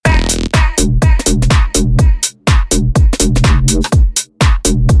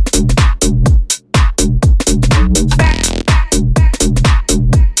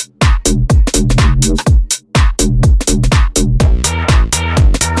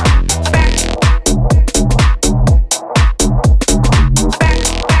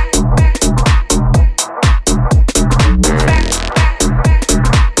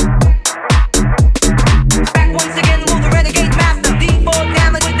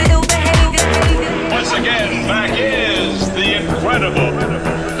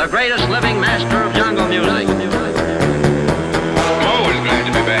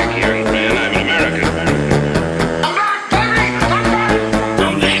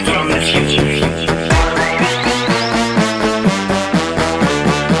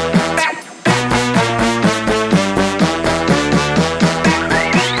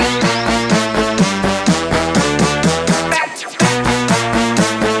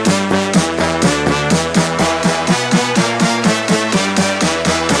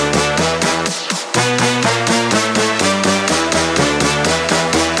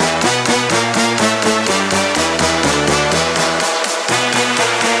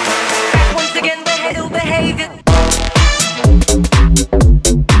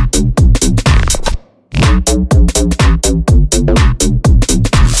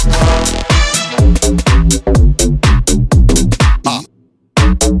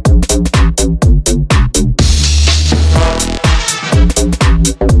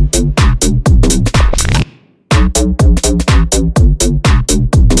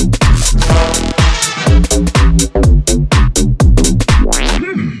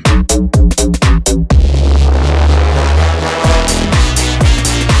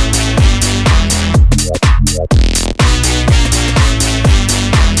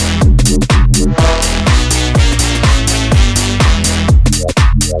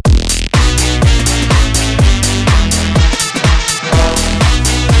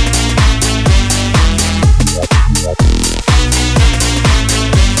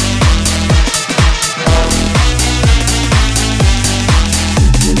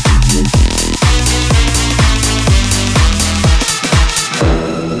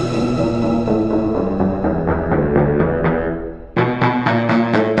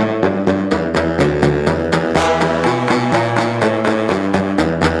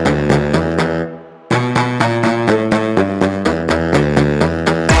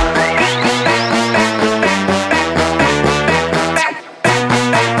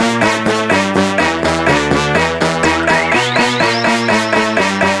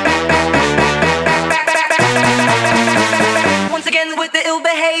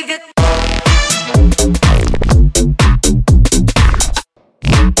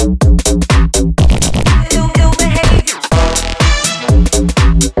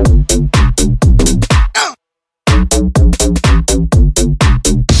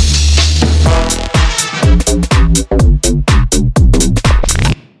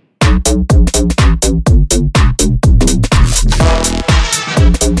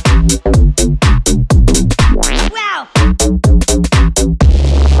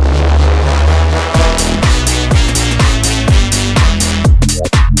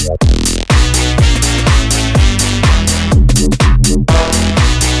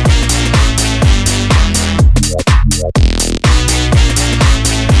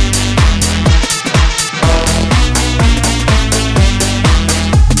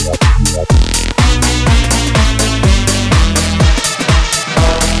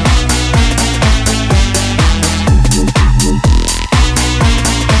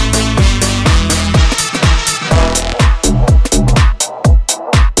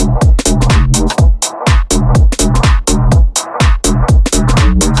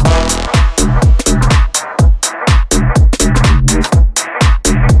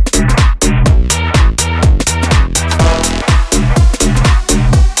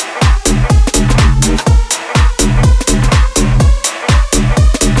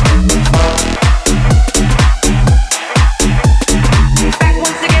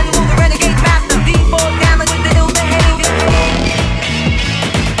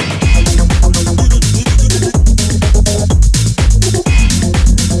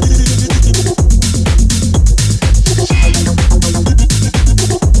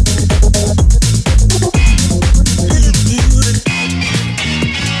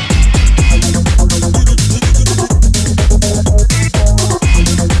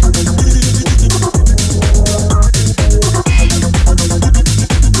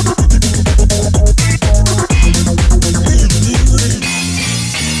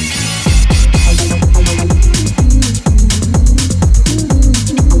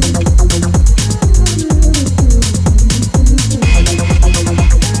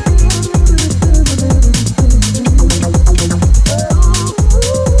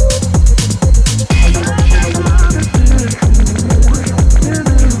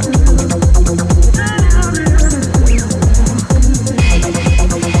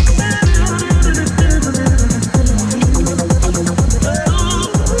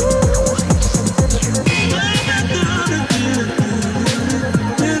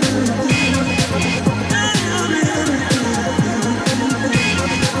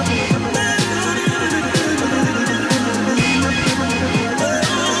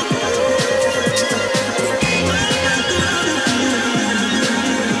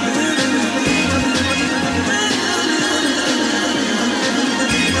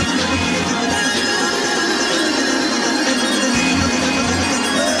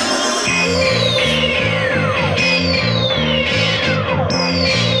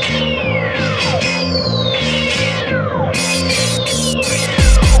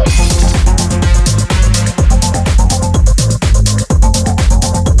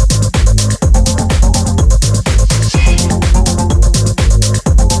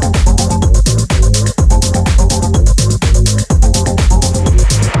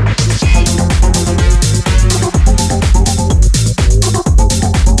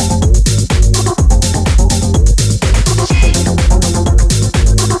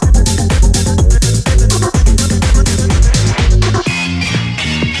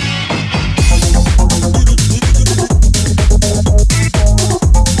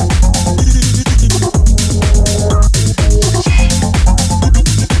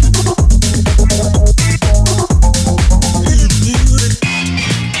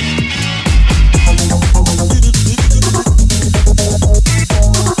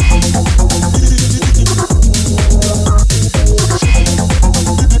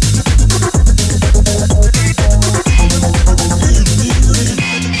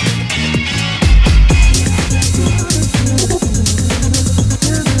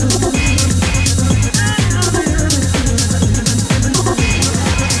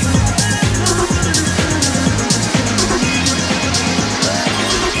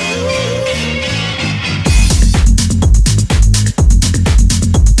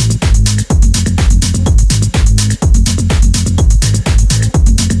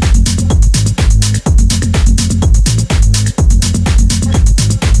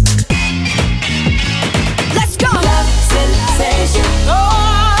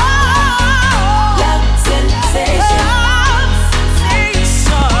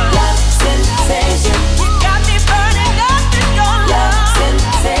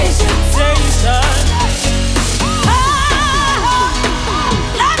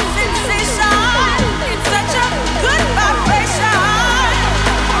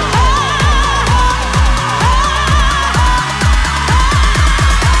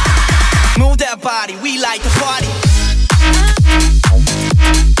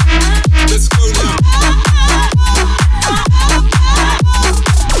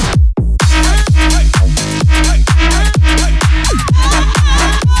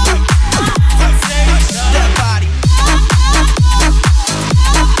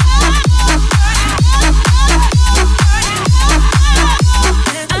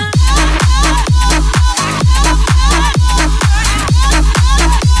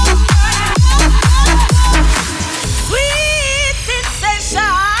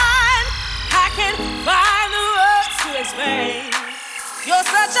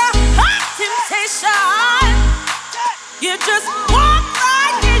sensation. You just walk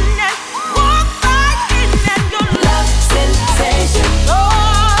right in and your love sensation. Oh,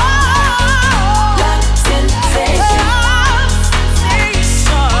 love sensation.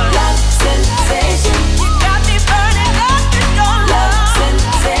 Love sensation. You got me burning up in your love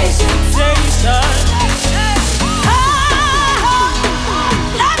sensation.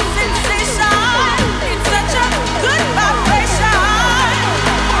 Love sensation. It's such a good vibration.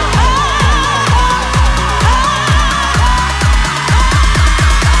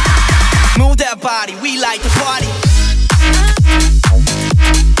 Move that body, we like to party.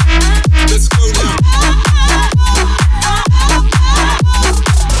 Let's go now.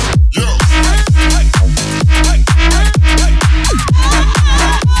 Yo.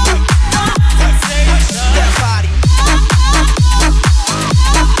 That body.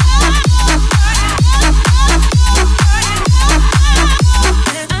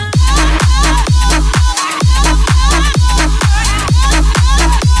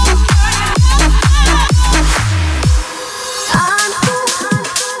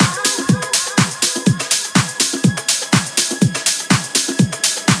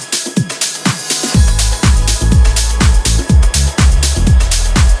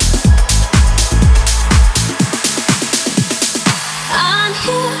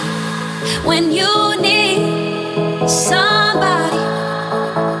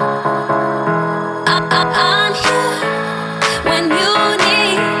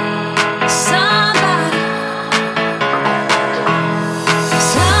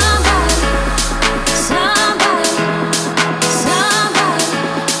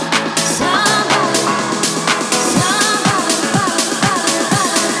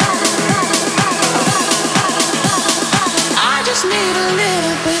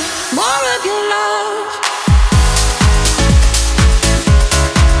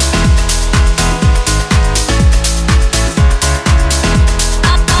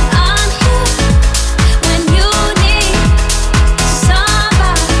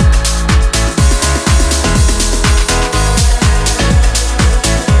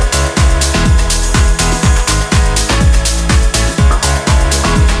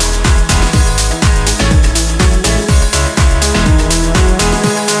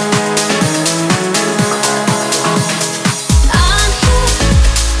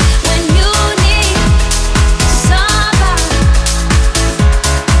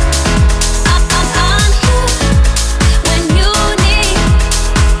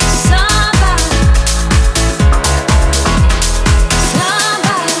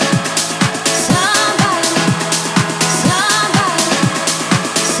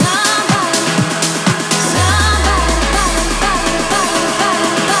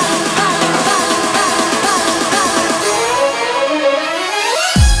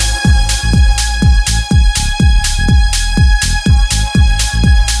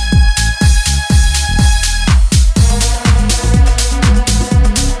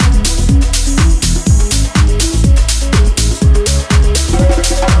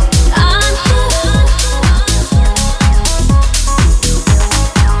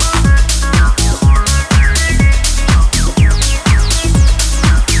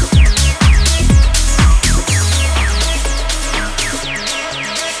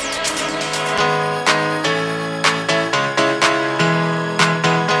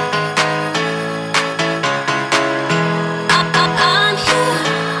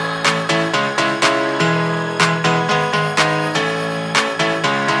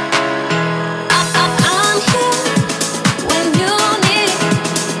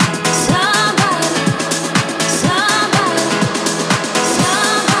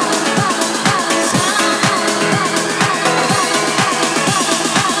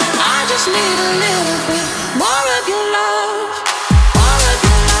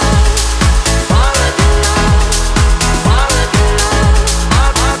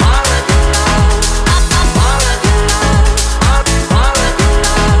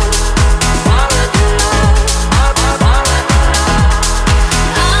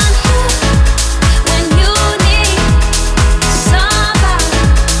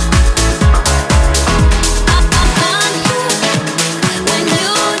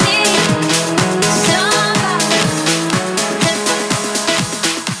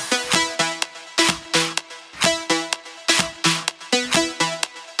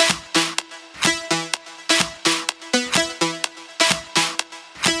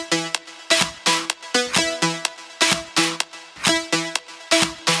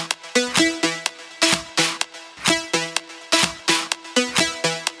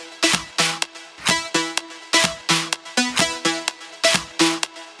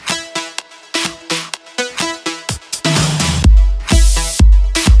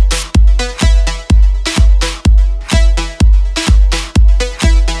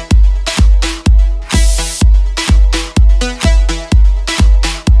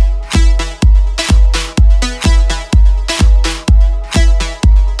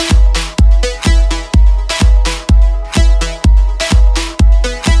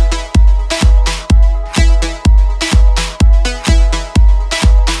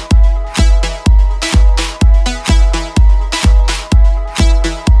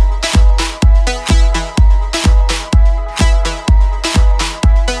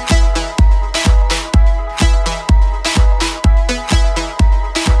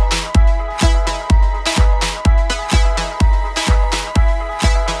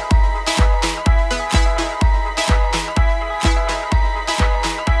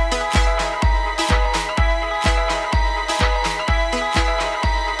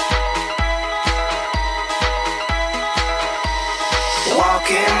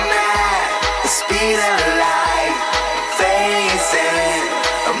 Walking at the speed of light, phasing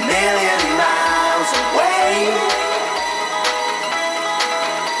a million miles away.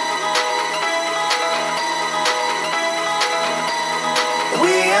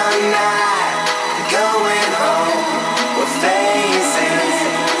 We are not going home, we're phasing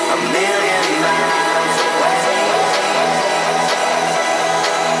a million miles away.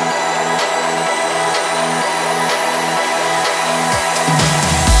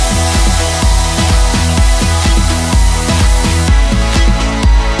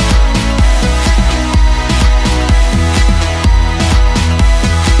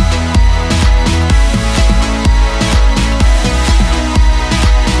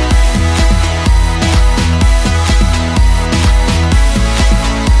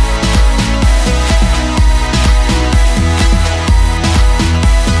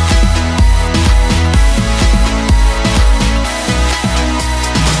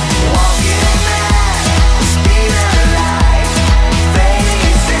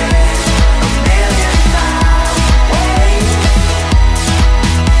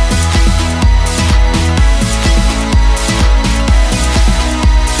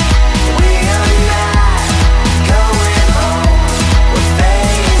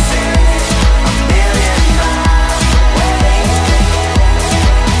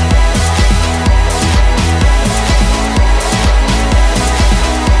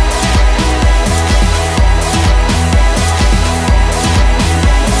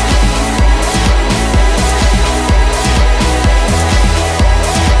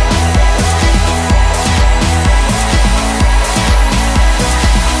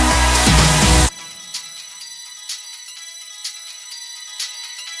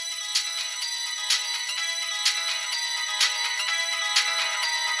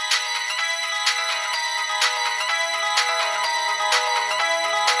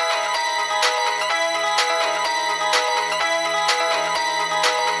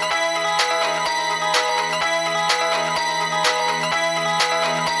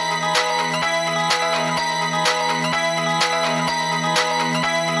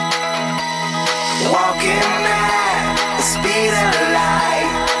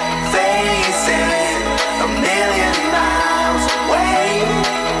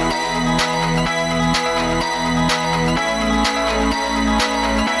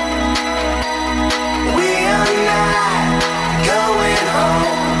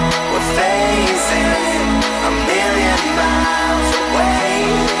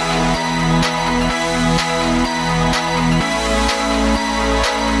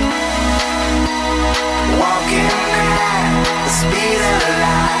 Speed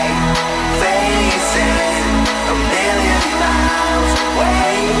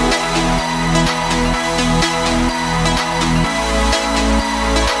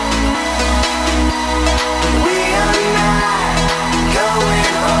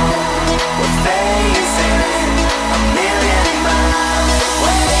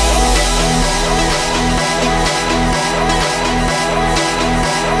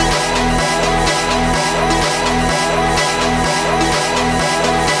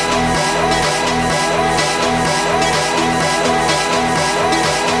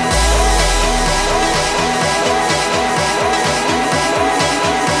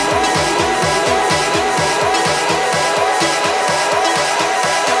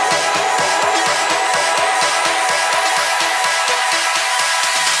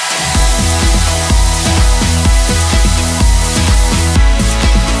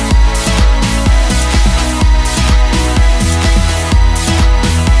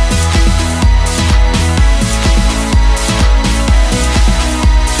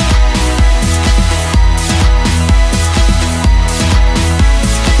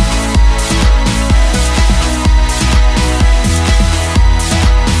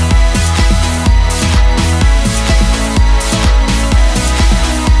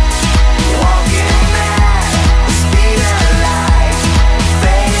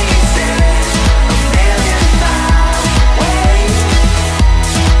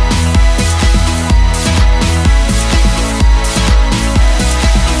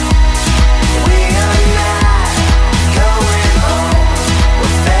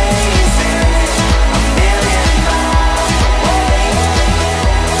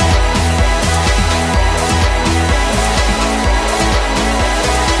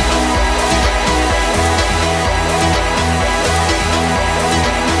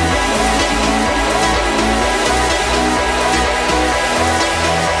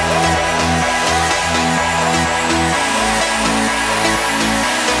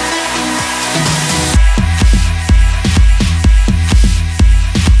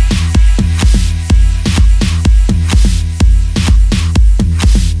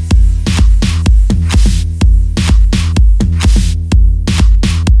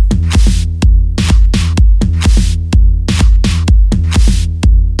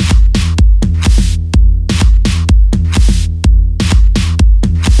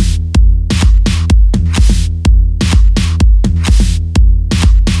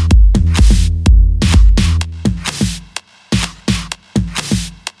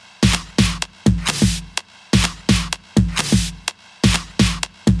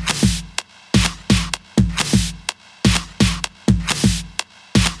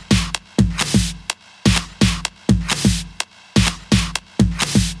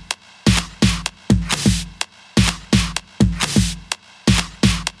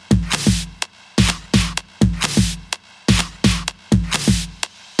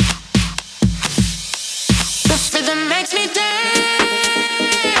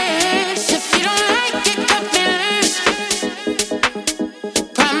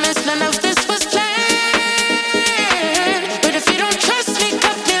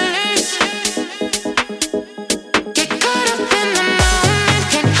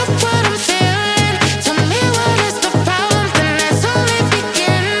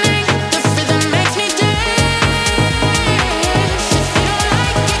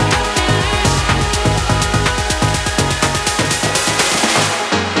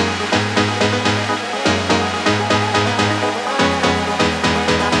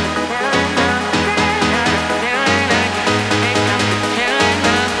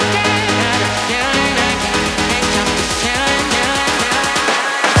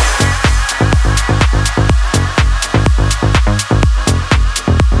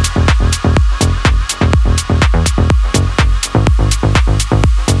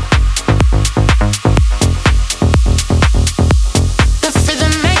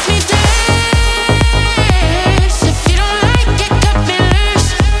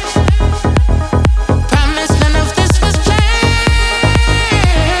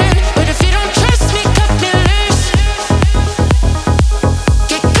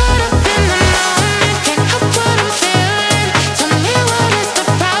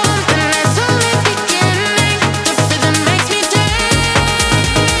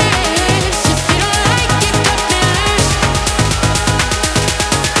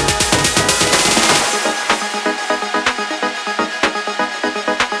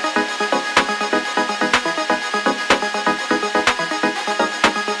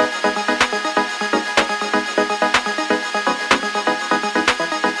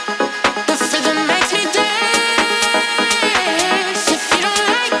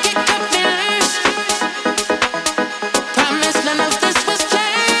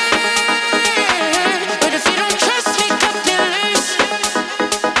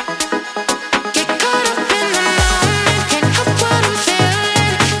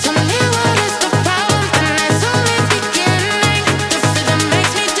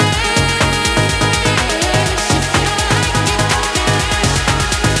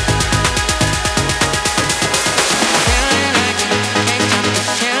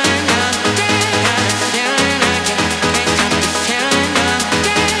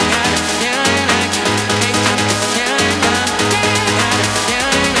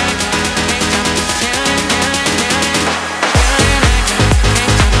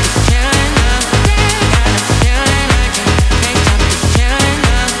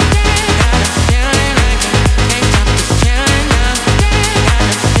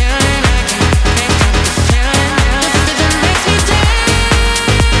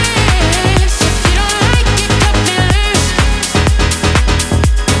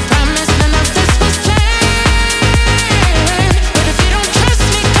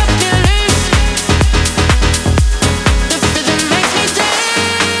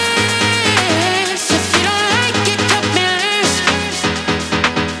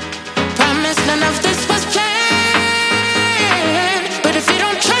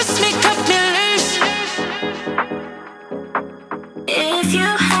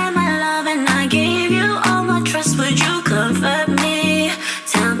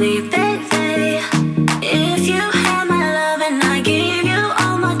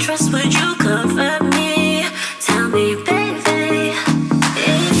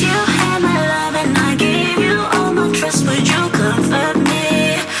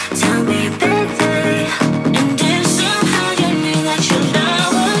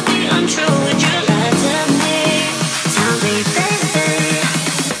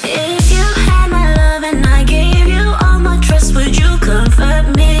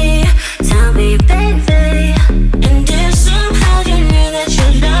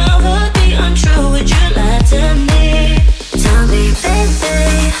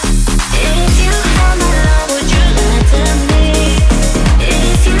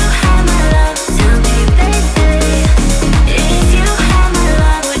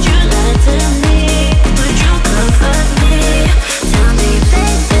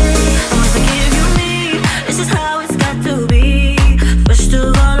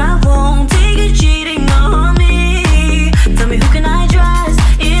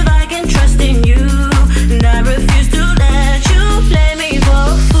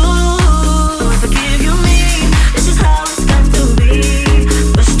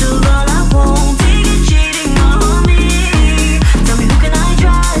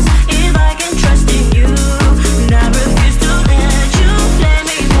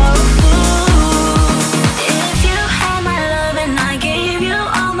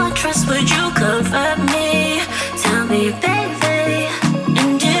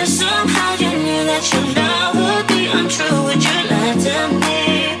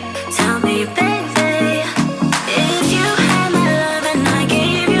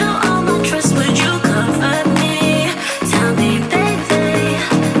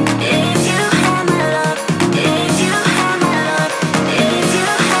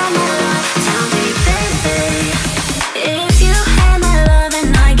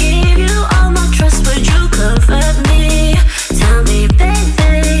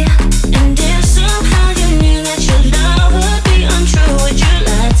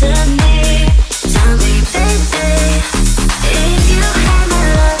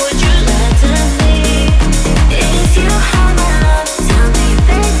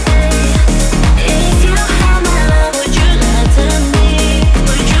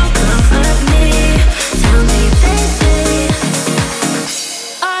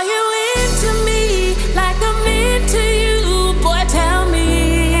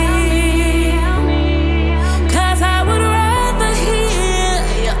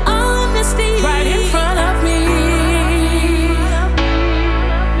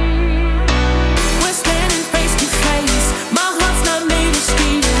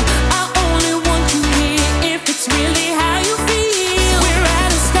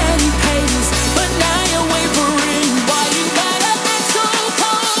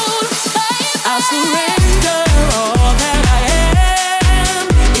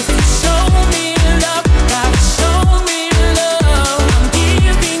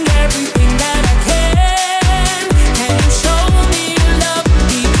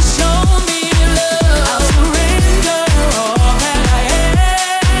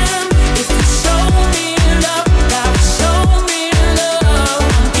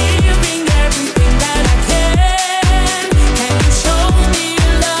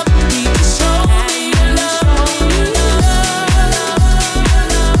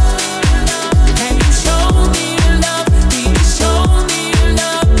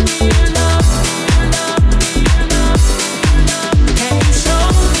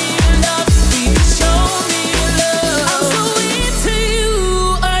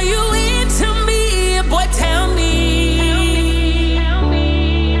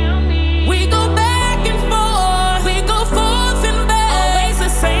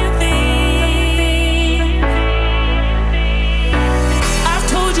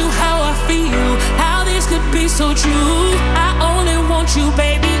true. I only want you,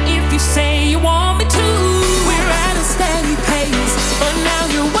 baby, if you say you want me to. We're at a steady pace, but now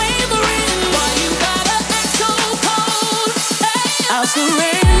you're wavering. Why you gotta act so cold? Hey, I'll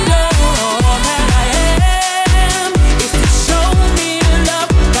surrender all that I am. If you show me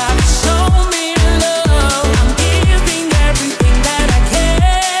love, gotta show me love. I'm giving everything that I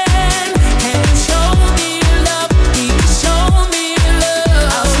can. Can you show me love? Can you show me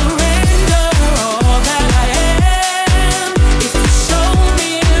love? I'll surrender all that I am. If you show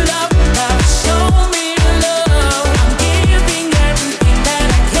me love, gotta show me love. I'm giving everything that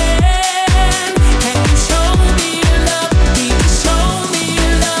I can. Can you show me love? Can you show me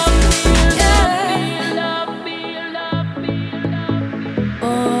love?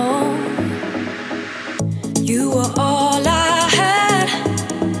 Oh, you were all I had.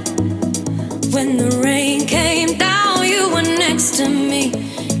 When the rain came down, you were next to me.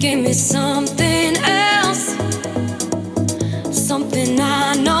 Gave me something else, something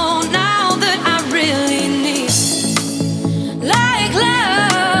I know now that I really need. Like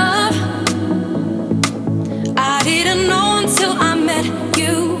love, I didn't know until I met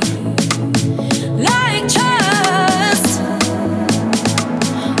you. Like trust,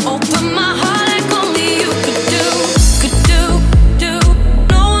 open my heart like only you could do.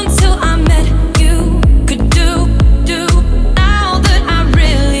 No until I met you. Could do. Now that I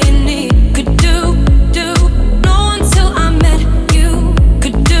really need.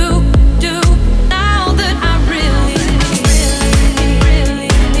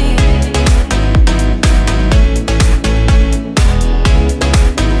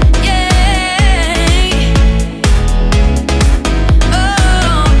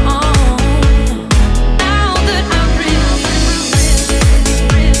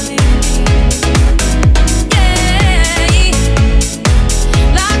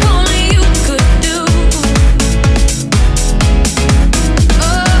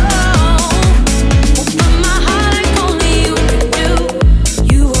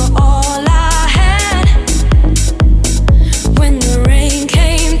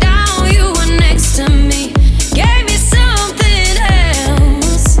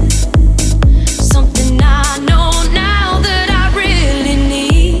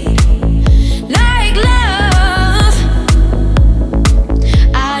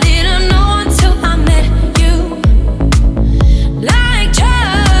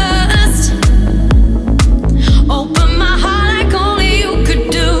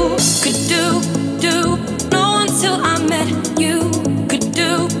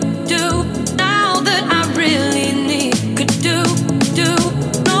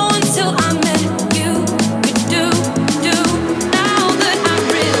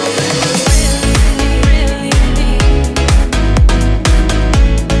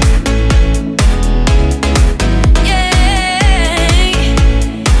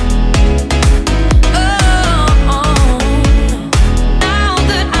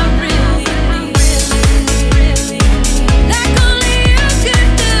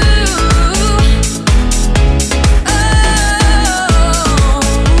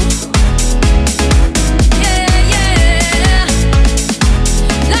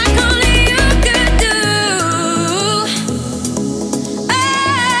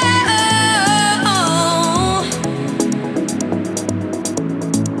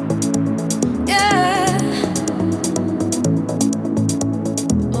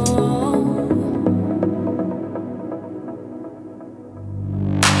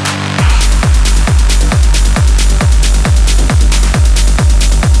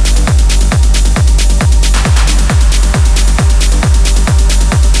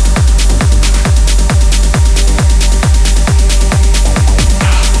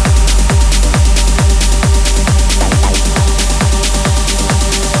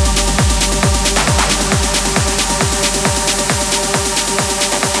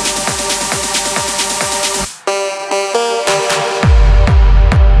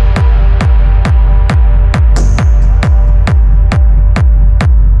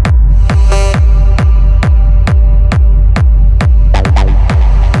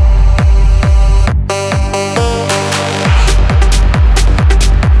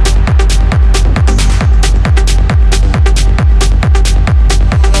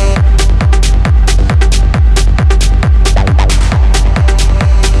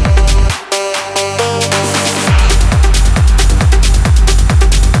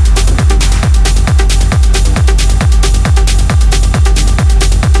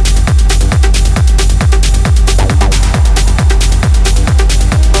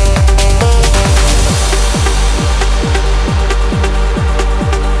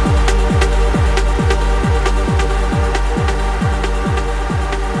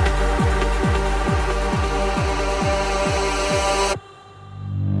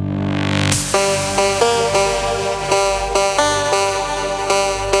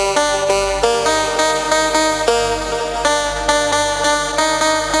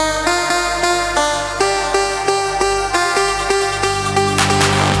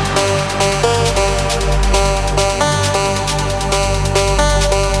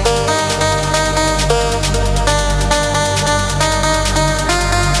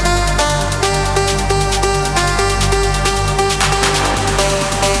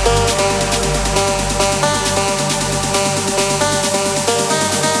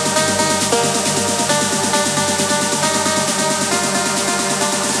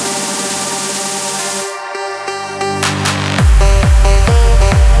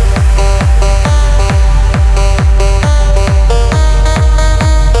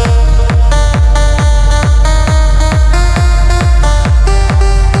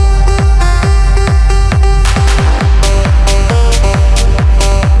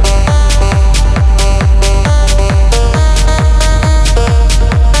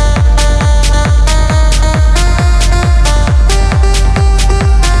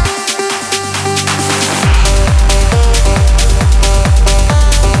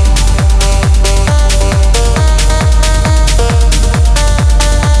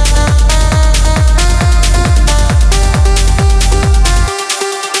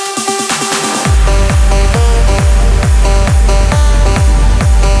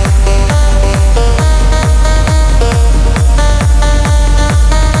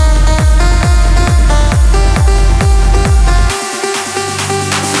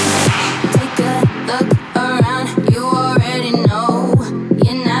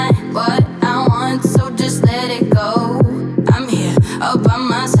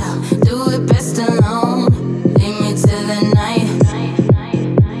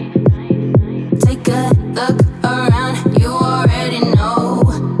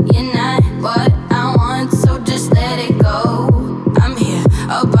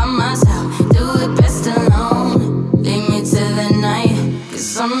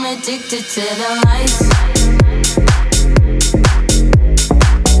 to the lights.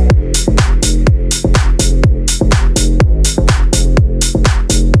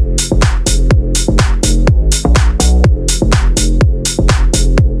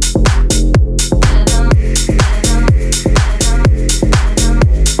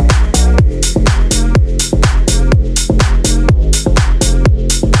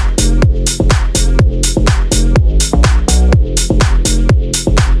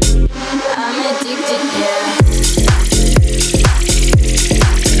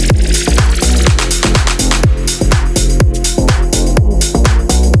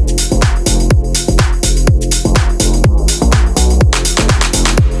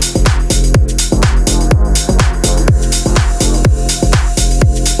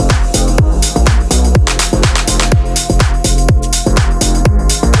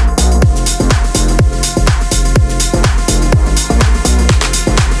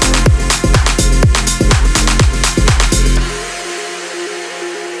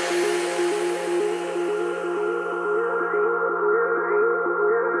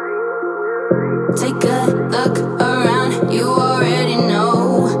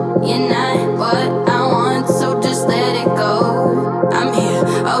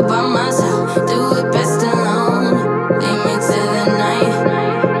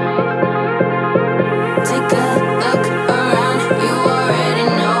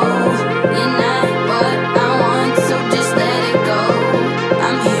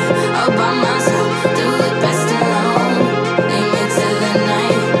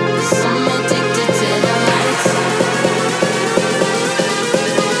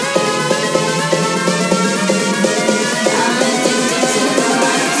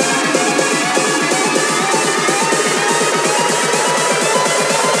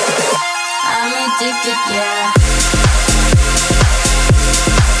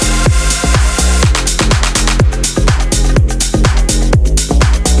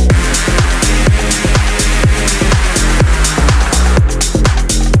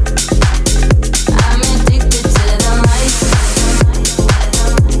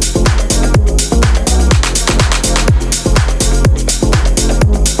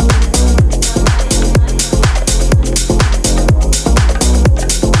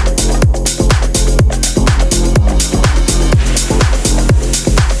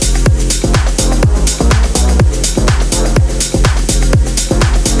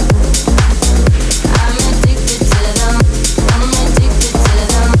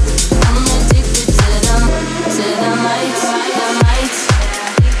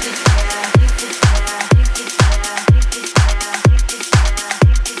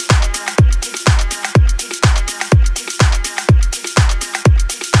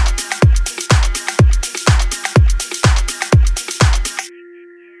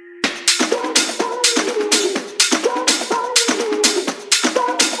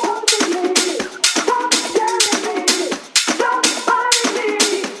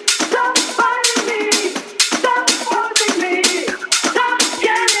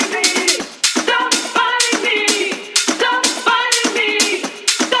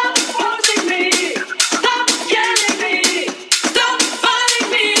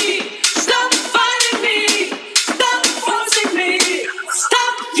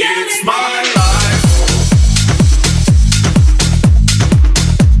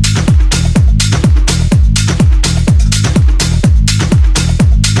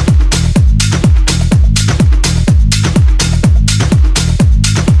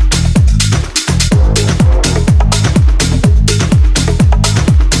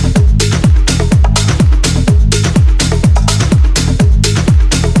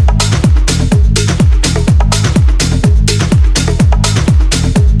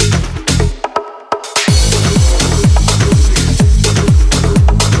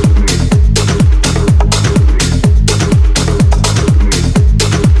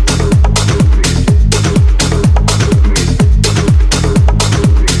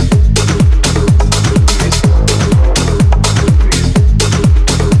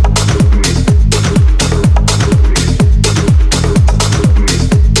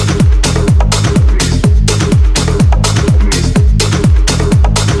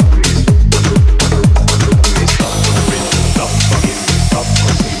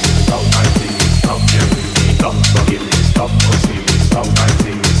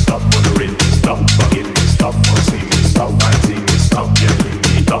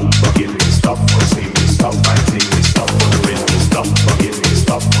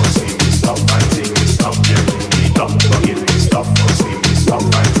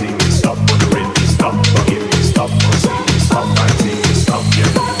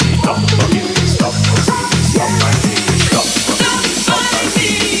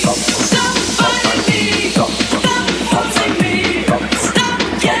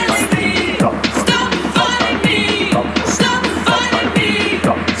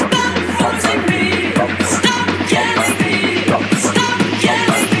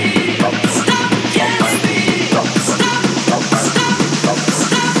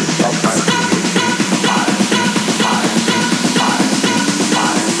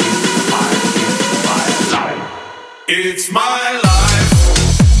 It's my life.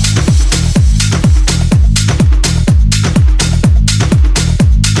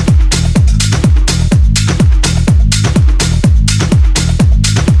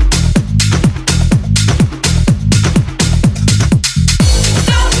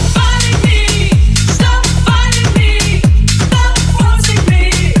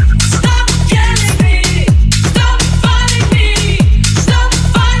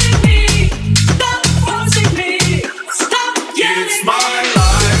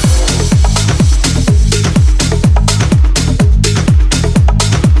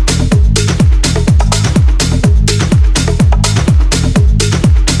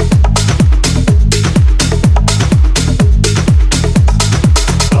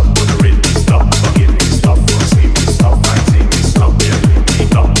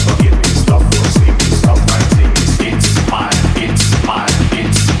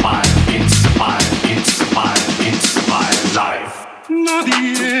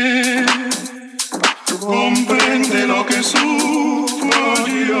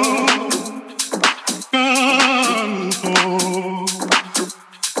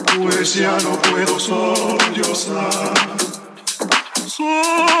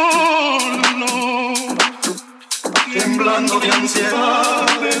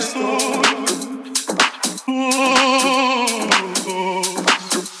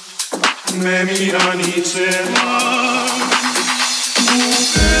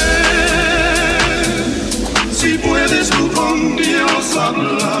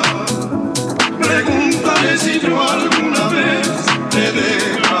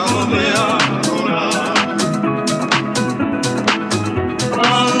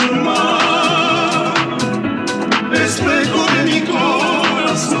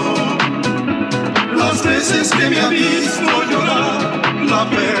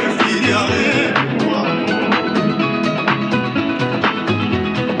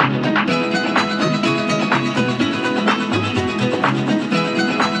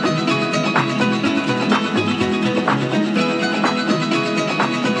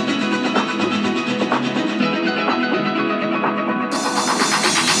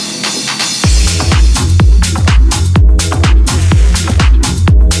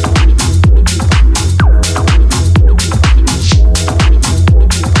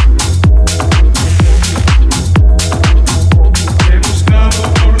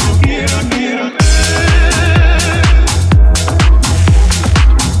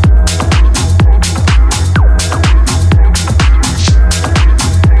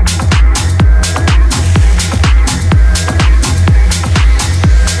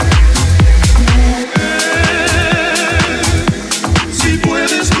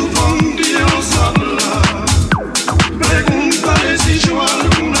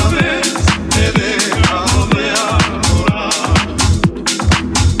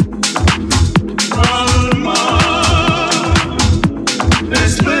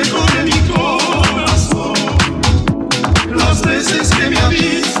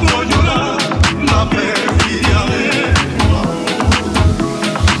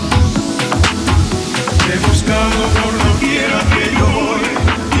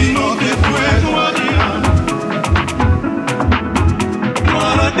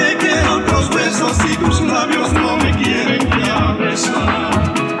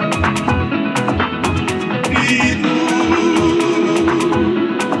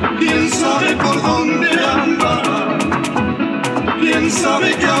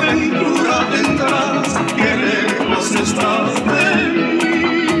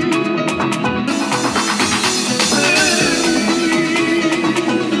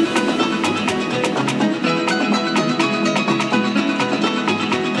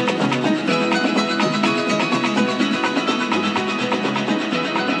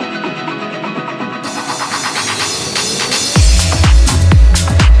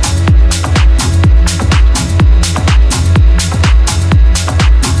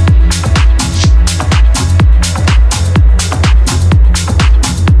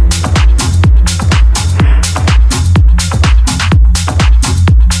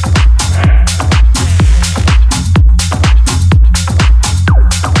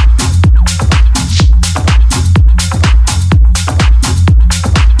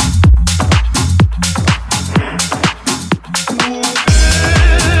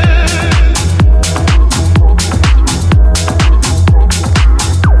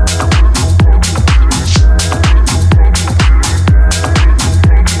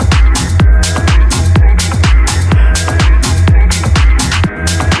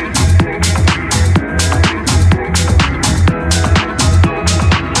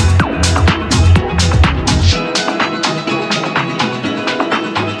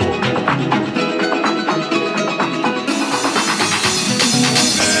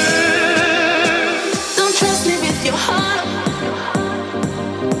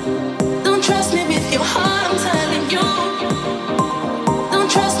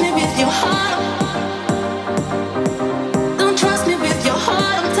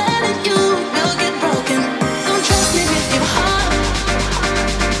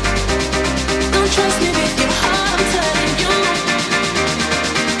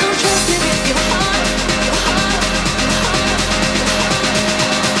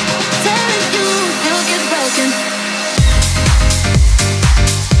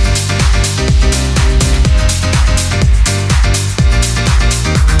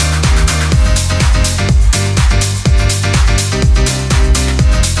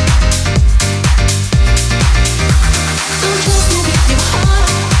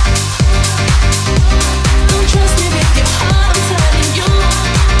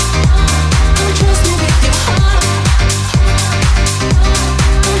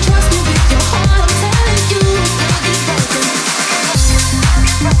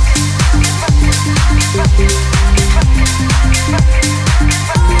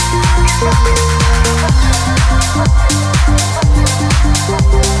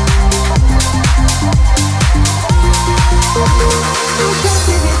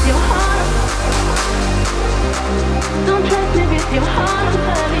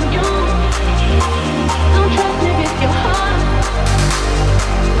 telling you. Don't trust me with your heart.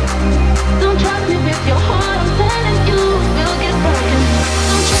 Don't trust me with your heart. I'm telling you, we'll get broken.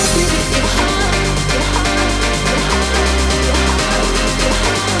 Don't trust me with your heart. Your heart, your heart,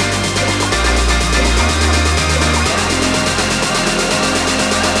 your heart, your heart, your heart, your heart.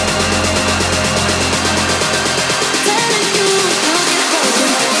 Telling you, we'll get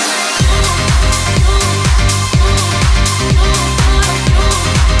broken.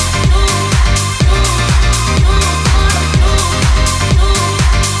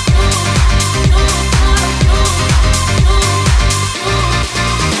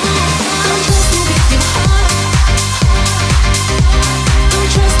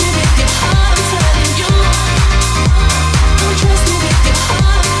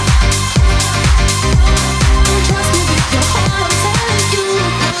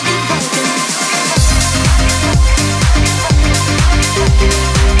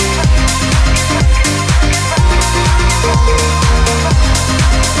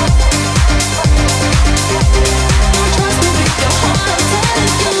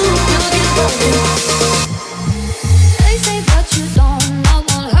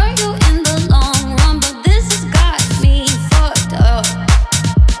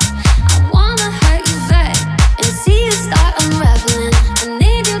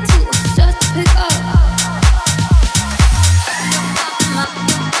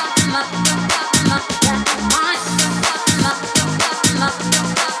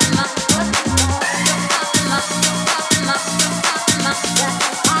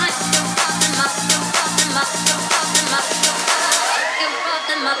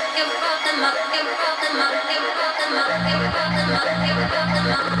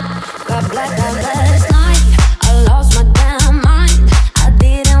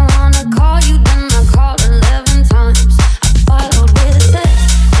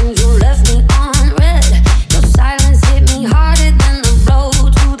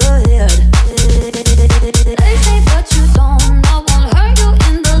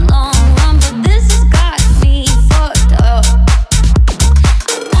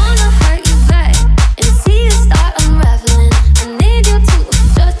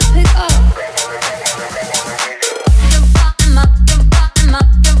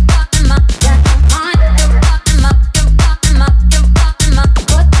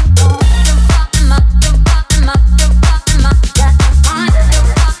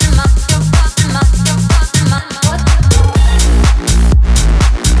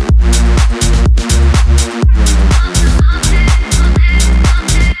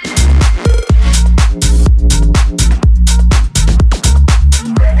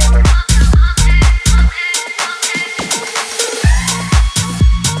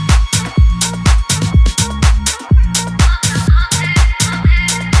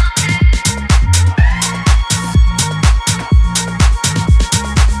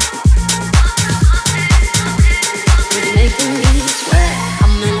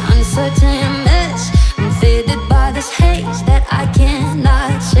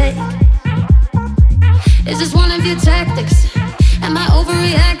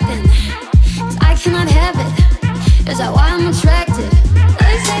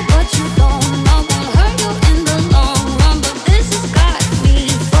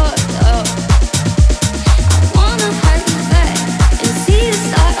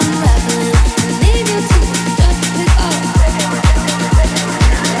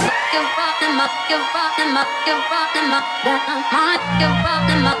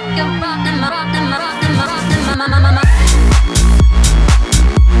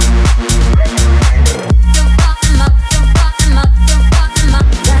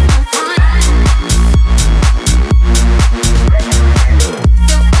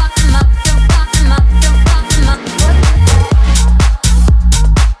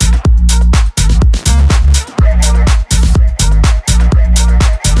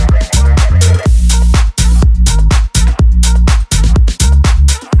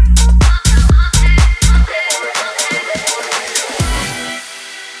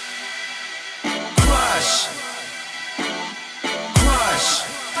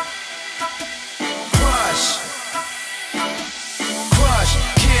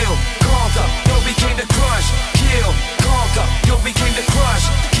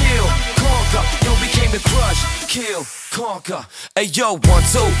 Hey yo, 1, 2,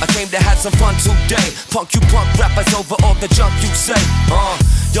 I came to have some fun today. Punk you punk rappers over all the junk you say.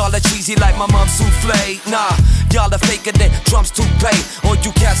 Y'all are cheesy like my mom's souffle. Nah, y'all are faker than Trump's toupee. Or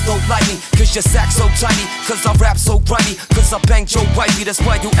you cats don't like me, cause your sack so tiny. Cause I rap so grimy, cause I bang your wifey. That's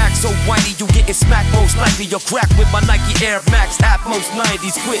why you act so whiny. You getting smacked most likely. You're cracked with my Nike Air Max at most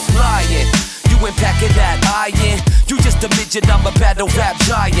 90s. Quit lying. You ain't packing that iron. You just a midget, I'm a battle rap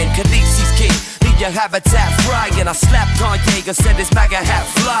giant. Khaleesi's kid, leave your habitat frying. I slapped Kanye and said his MAGA hat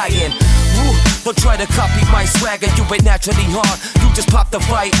flying. Woo, don't try to copy my swagger. You ain't naturally hard, you just pop the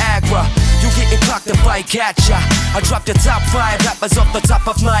Viagra. You getting clocked if I catch ya. I dropped the top 5 rappers off the top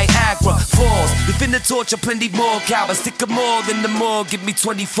of Niagara Falls. You finna torture plenty more cowards. Stick 'em all in the morgue, give me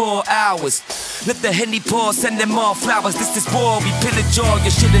 24 hours. Let the Henny pour, send them all flowers. This is war, we pillage all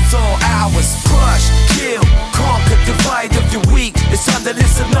your shit in all hours. Crush, kill, conquer, divide if you're weak. It's time to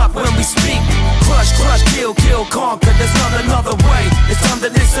listen up when we speak. Crush, crush, kill, kill, conquer. There's not another way. It's time to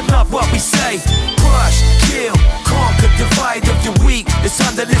listen up what we say. Crush, kill, conquer, divide if you're weak. It's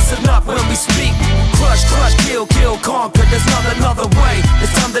time to listen up when we speak. Crush, crush, kill, kill, conquer. There's not another way.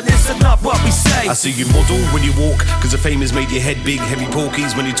 It's time to listen up what we say. I see you model when you walk, cause the fame has made your head big. Heavy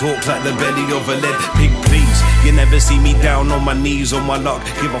porkies when you talk like the belly of a lead pig, please. You never see me down on my knees on my luck.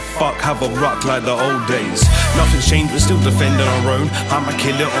 Give a fuck, have a rock like the old days. Nothing's changed, we're still defending our own. I'ma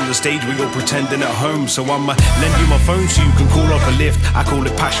kill it on the stage where you're pretending at home. So I'ma lend you my phone so you can call up a lift. I call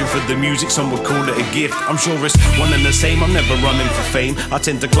it passion for the music, some would call it a gift. I'm sure it's one and the same, I'm never running for fame. I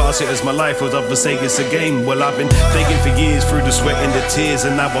tend to class it as my life, with others say it's a game. Well, I've been begging for years through the sweat and the tears,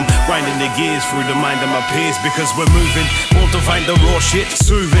 and now I'm grinding the gears through the mind of my peers. Because we're moving, want to find the raw shit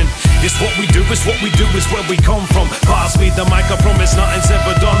soothing. It's what we do, it's what we do, it's where we come from. Pass me the mic, I promise nothing's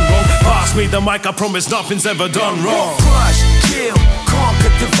ever done wrong. Pass me the mic, I promise nothing's ever done wrong. Crush, kill,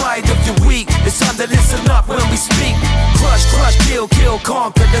 conquer, divide if you're weak. It's time to listen up when we speak. Crush, crush, kill, kill,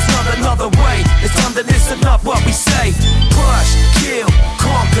 conquer. There's not another way. It's time to listen up what we say. Crush, kill,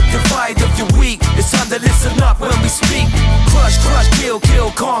 conquer, divide if you're weak. It's time to listen up when we speak. Crush, crush, kill,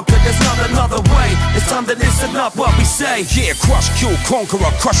 kill, conquer. There's not another way. It's time to listen up what we say. Yeah, crush, kill, conquer.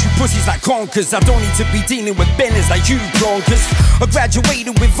 I crush you pussies like conkers. I don't need to be dealing with benders like you gronkers. I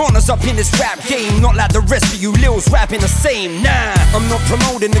graduated with honors up in this rap game. Not like the rest of you lils rapping the same. Nah, I'm not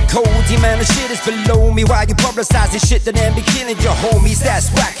promoting the Cody, man. The shit is below me. Why you publicize this shit that then be killing your homies?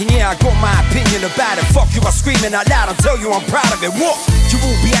 That's whack, and yeah, I got my opinion about it. Fuck you, I'm screaming out loud. I'll tell you I'm proud of it. What? You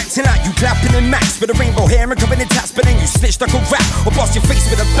will be acting out, you clapping and max with a rainbow hair and covered in tats, but then you snitched like a rap or bust your face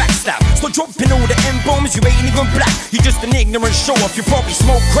with a backstab. Stop dropping all the M-bombs, you ain't even black. You just an ignorant show-off, you probably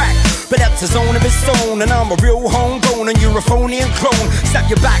smoke crack. But that's a zone of its own, and I'm a real homegrown, and you're a phony and clone. Snap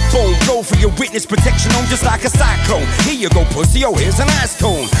your backbone, blow for your witness protection on just like a cyclone. Here you go, pussy, oh, here's an ice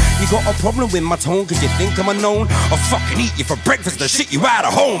cone. You got a problem with my tone, cause you think I'm unknown. I'll fucking eat you for breakfast and shit you out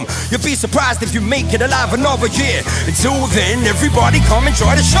of home. You'll be surprised if you make it alive another year. Until then, everybody come and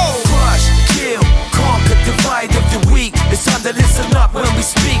try the show. Crush, kill, conquer, divide if you're weak. It's time to listen up when we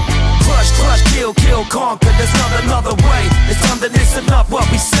speak. Crush, crush, kill, kill, conquer. There's not another way. It's time to listen up what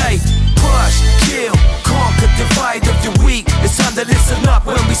we say. Crush, kill, conquer, divide if you're weak. It's time to listen up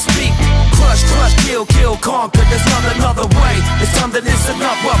when we speak. Crush, crush, kill, kill, conquer. There's not another way. It's time to listen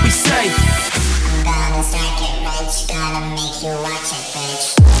up what we say. Gonna stack it, bitch. Gonna make you watch it,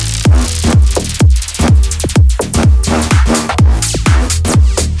 bitch.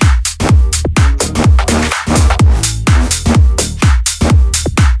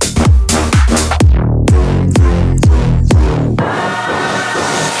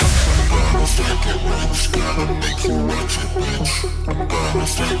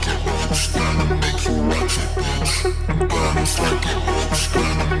 Gonna make you watch it, bitch. Gonna stack it, bitch.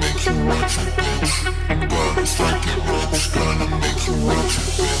 Gonna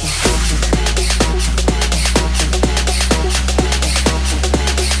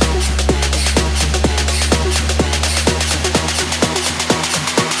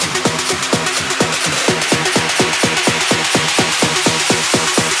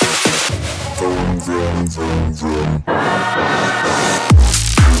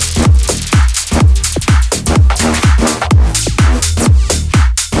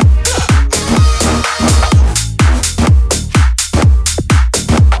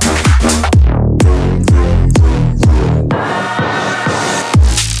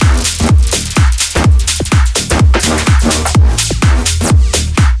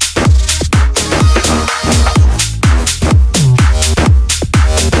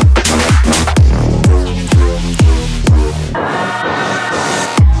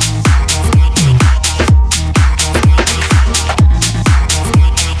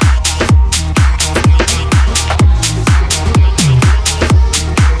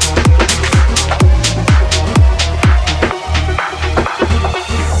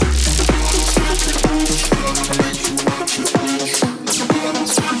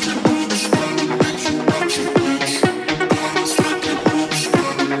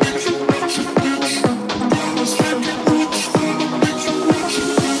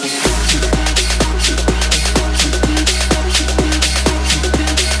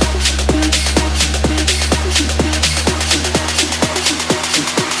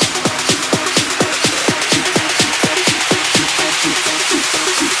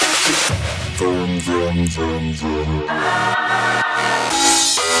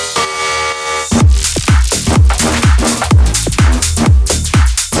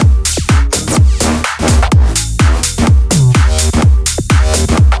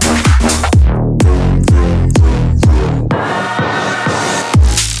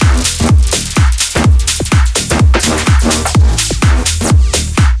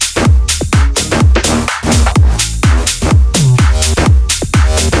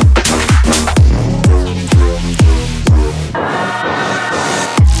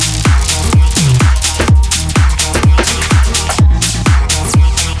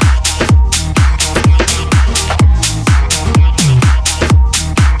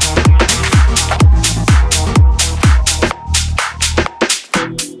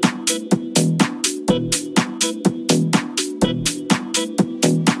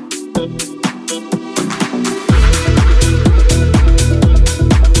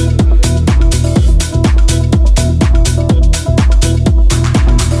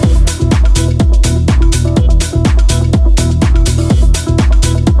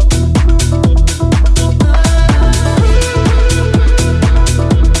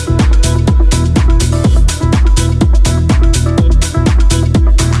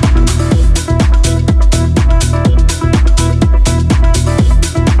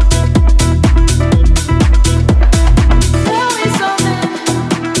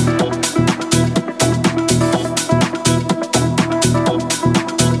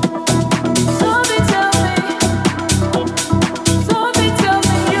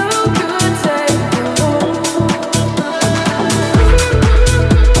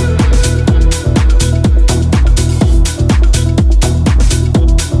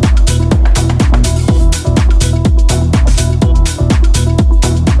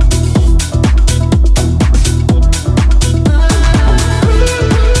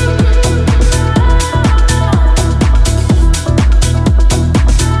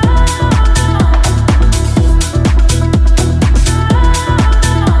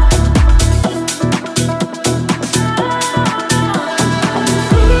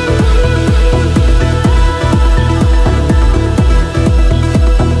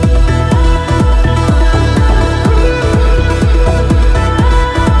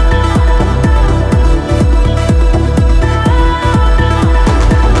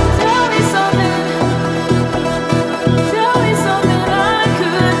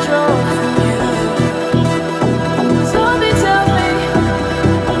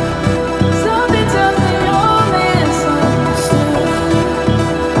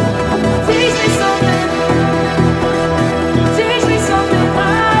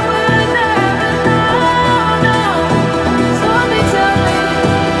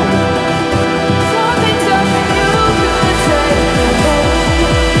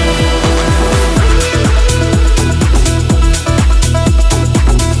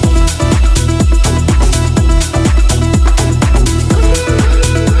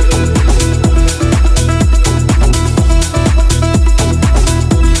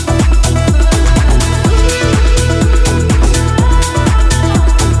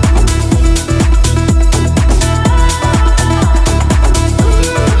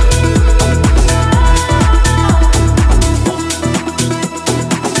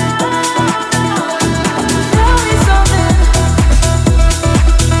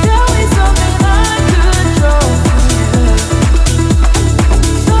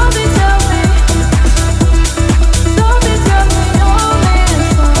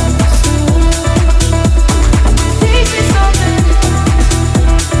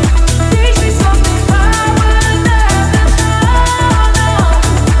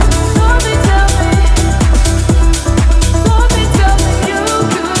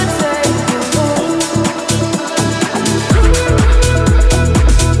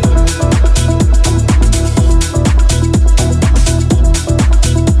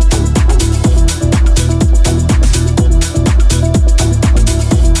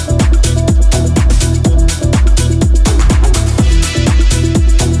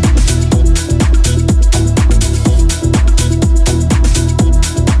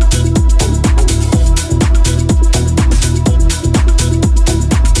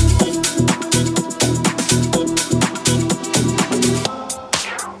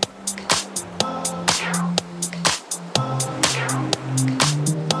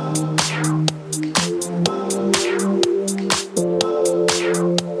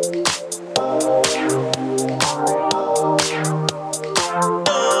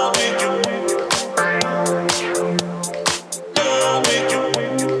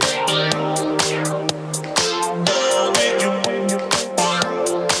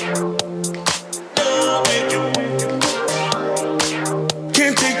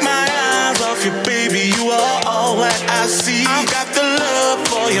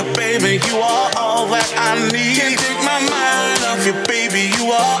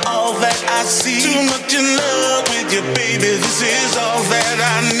that I see. Too much in love with you, baby. This is all that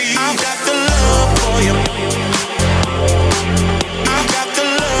I need. I've got the love for you. I've got the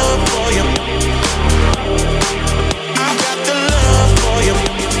love for you. I've got the love for you.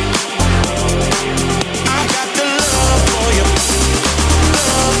 I've got the love for you.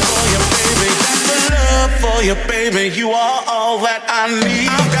 Love for you, baby. Got the love for you, baby. You are all that I need.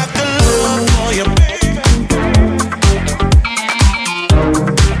 I've got the love for you, baby.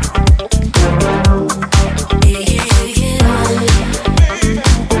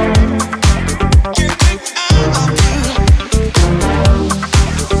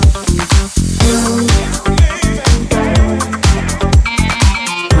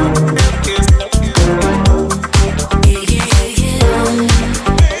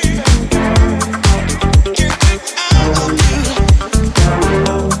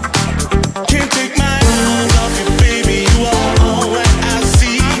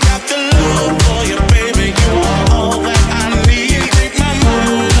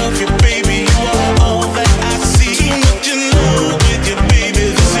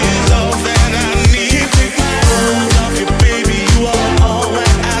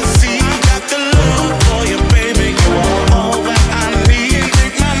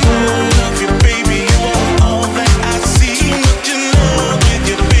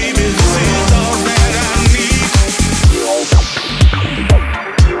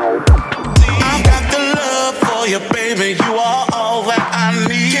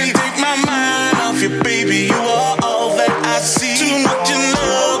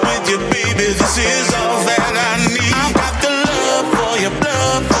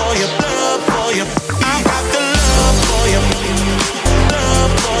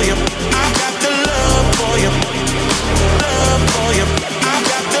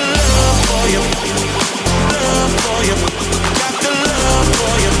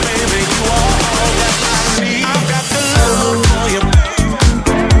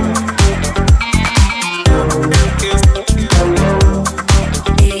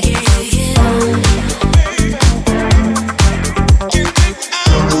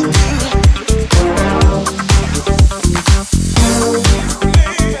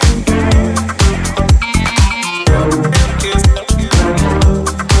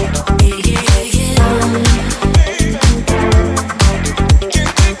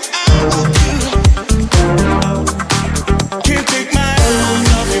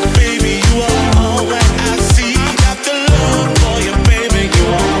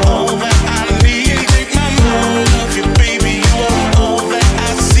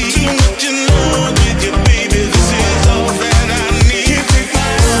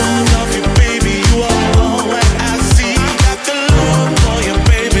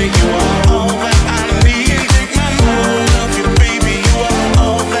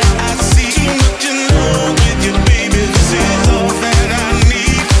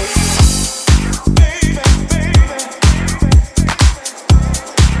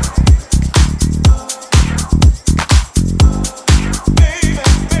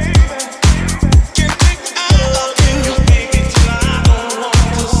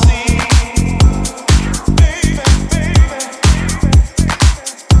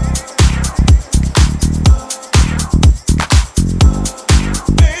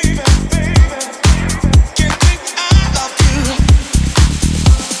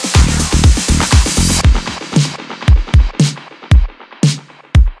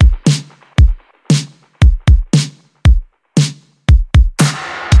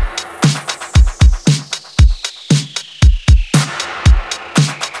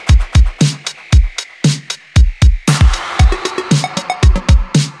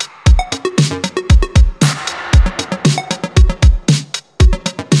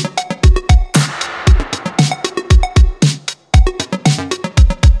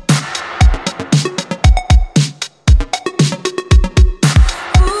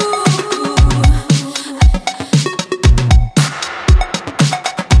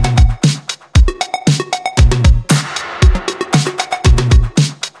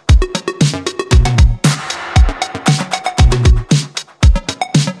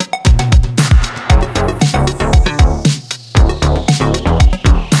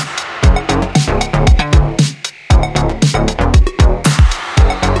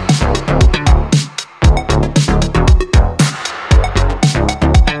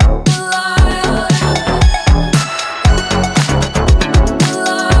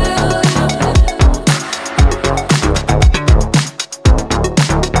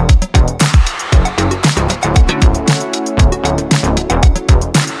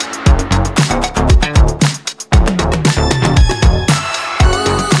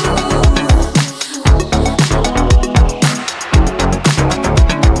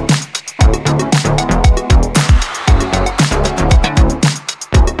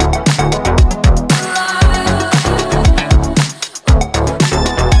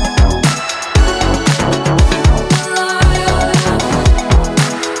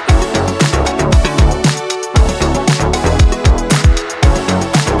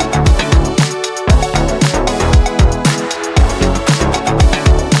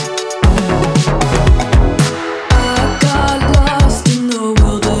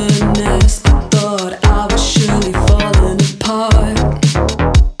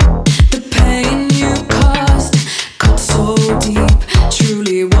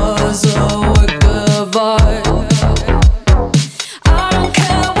 was a work of art. I don't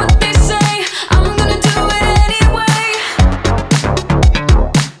care what they say, I'm gonna do it anyway.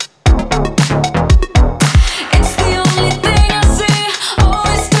 It's the only thing I see,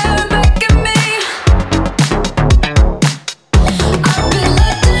 always staring back at me. I've been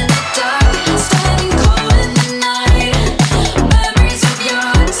left in the dark, standing cold in the night. Memories of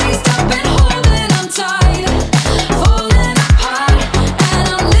your taste, I've been holding on tight. Falling apart, and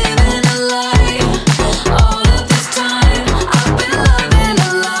I'm living a lie. All of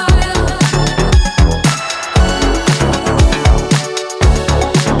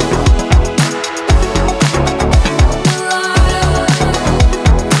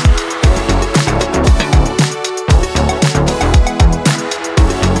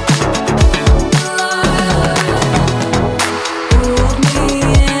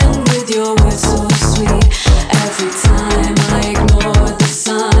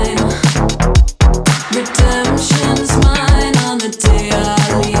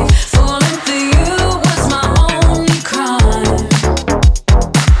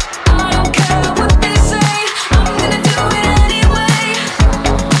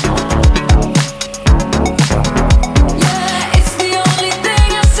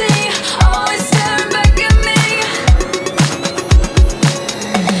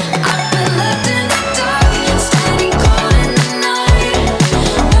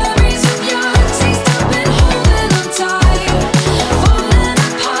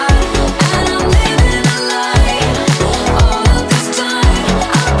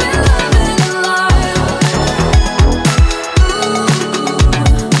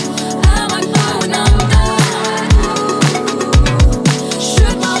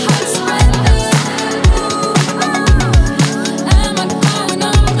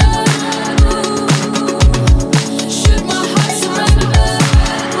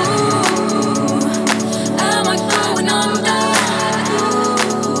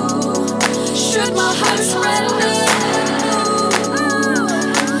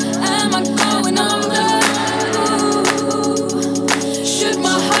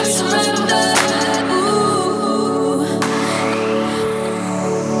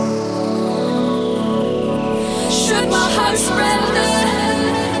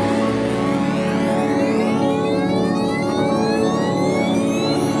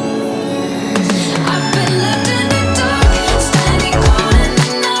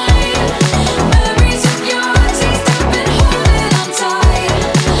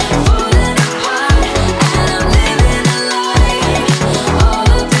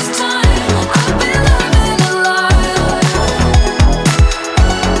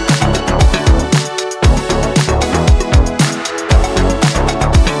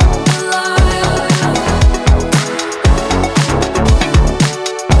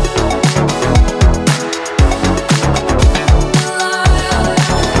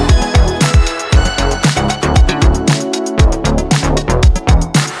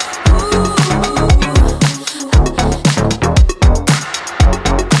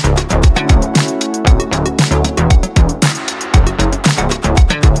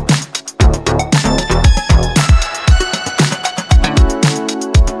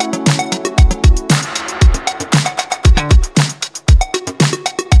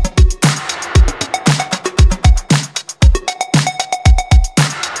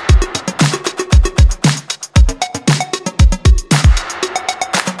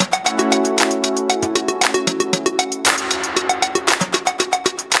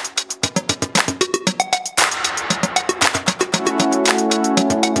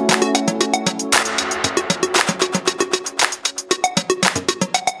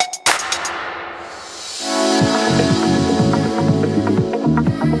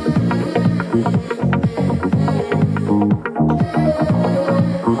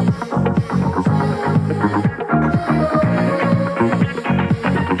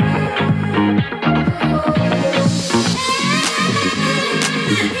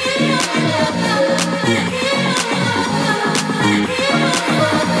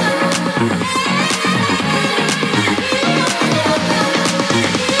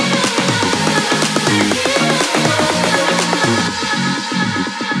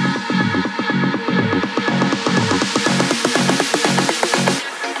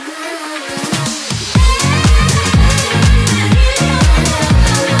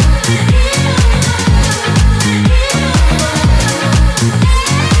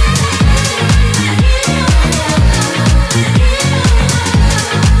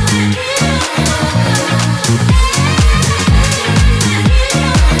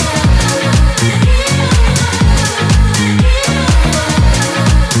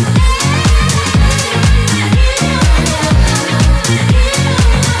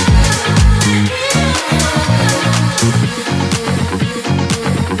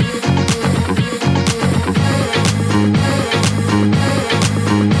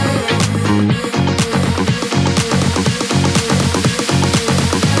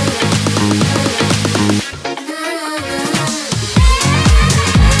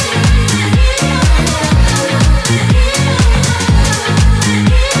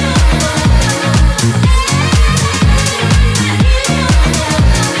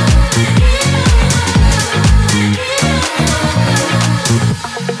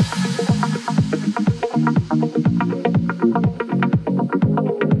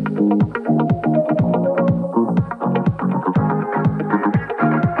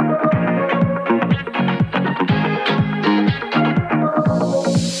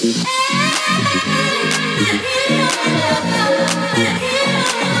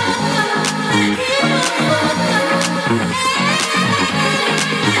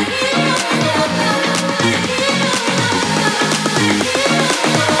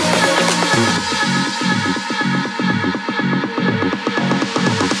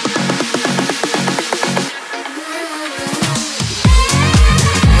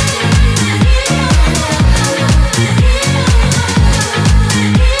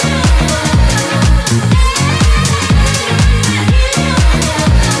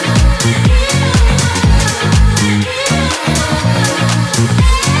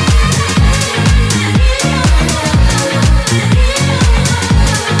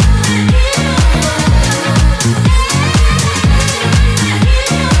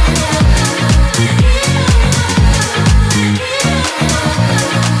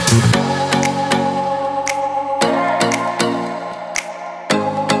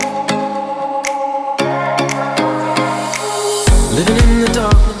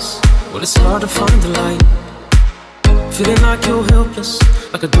Well, it's hard to find the light. Feeling like you're helpless,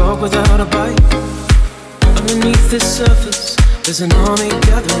 like a dog without a bite. Underneath this surface, there's an army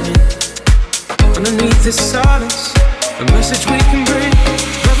gathering. Underneath this silence, a message we can bring.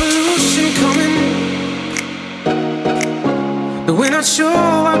 Revolution coming, but we're not sure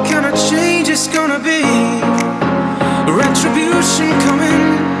what kind of change it's gonna be. Retribution coming,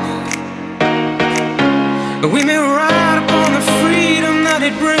 but we may ride upon the freedom that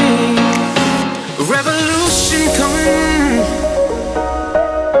it brings. Revolution coming.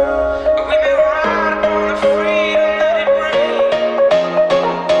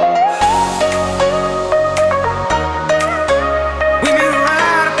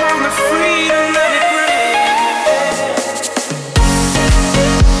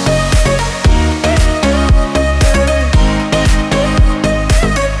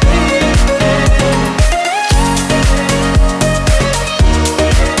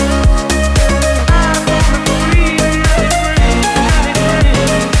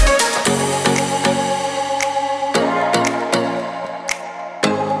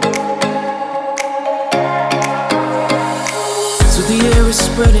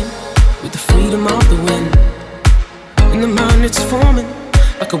 Spreading with the freedom of the wind. In the mind it's forming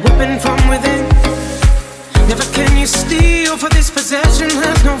like a weapon from within. Never can you steal, for this possession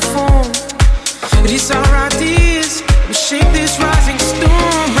has no form. It is our ideas we shape this rising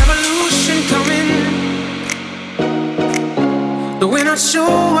storm. Revolution coming, but we're not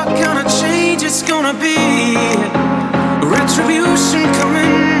sure what kind of change it's gonna be. Retribution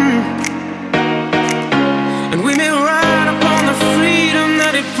coming, and we may ride upon the freedom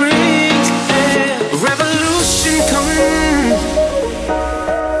that it brings. Yeah. Revolution coming,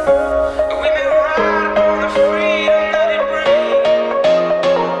 and we may ride upon the freedom that it brings.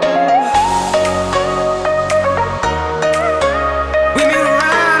 We may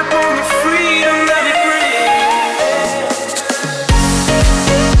ride upon the freedom that it brings.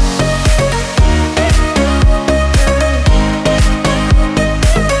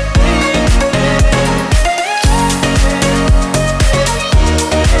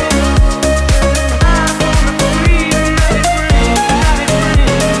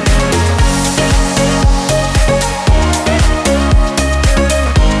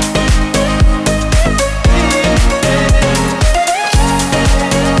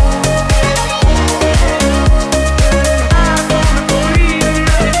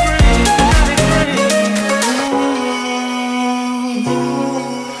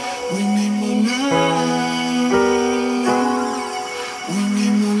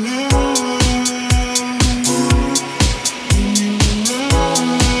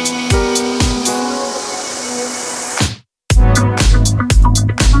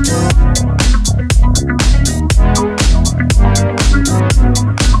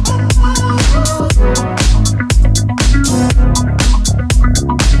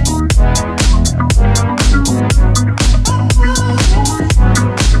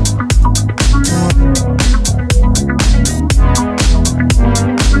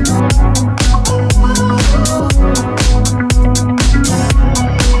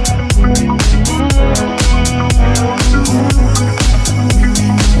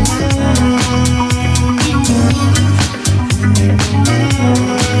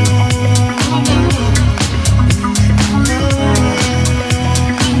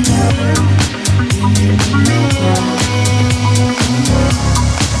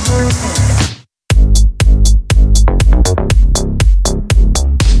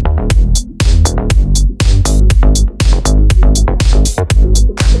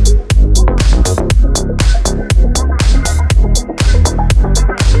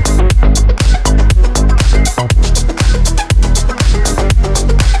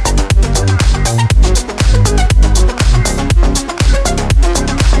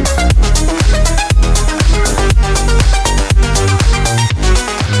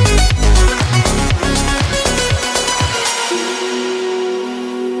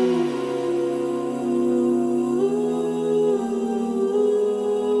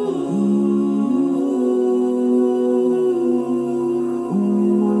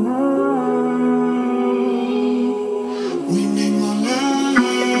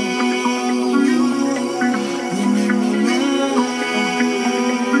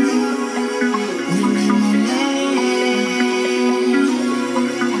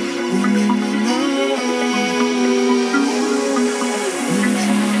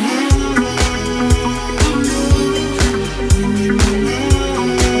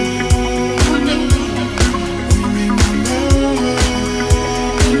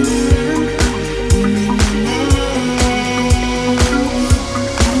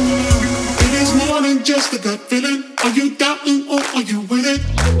 just a gut feeling? Are you doubting or are you with it?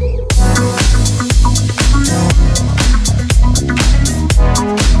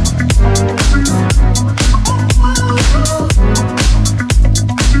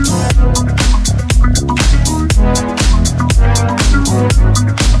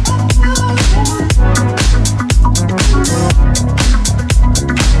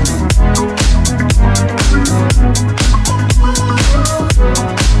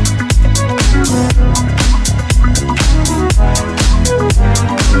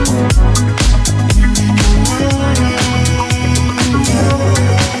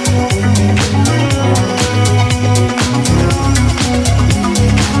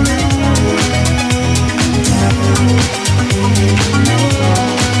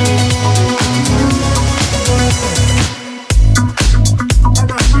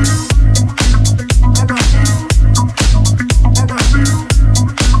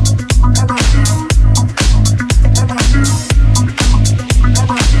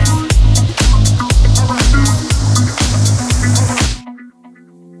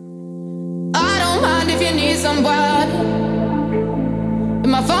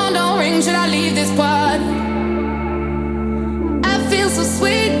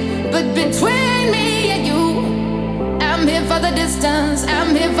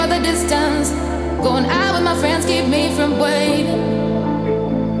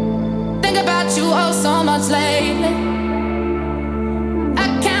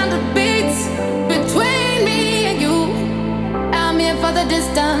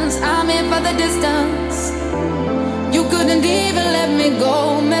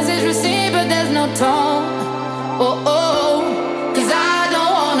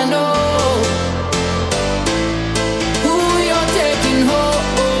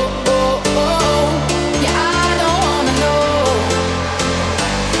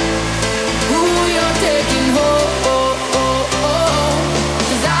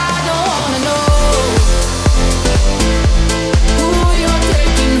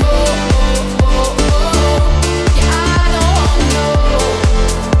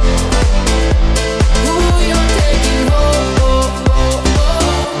 Ooh,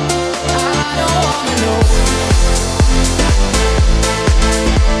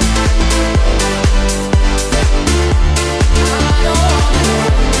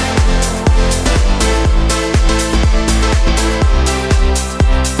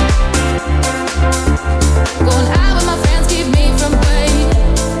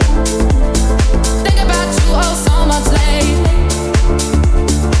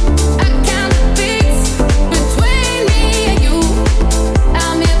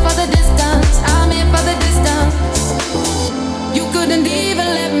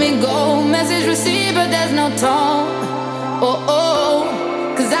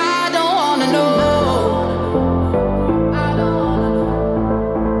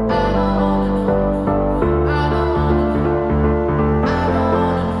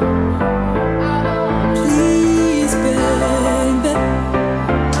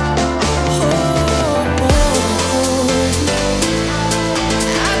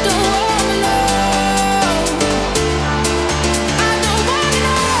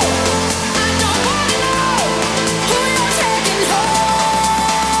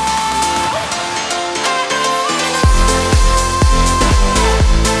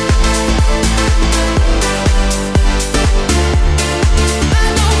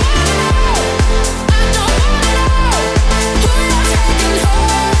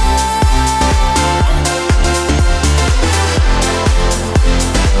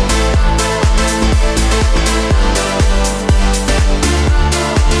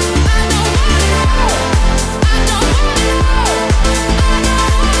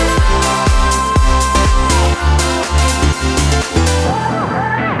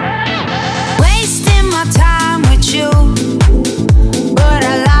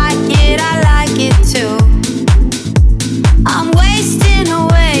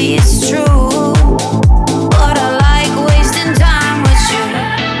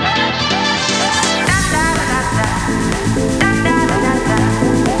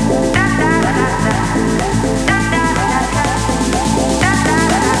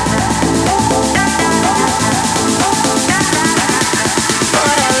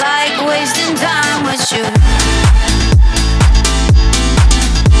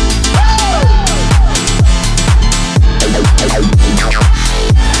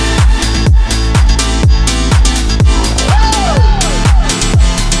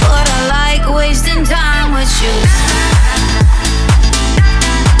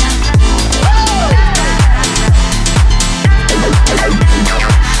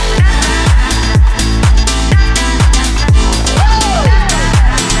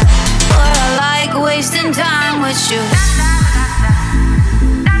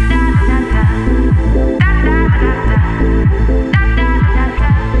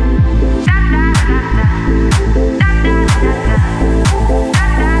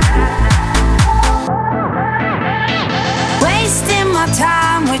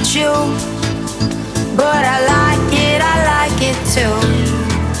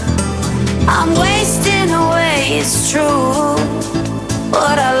 I'm wasting away, it's true.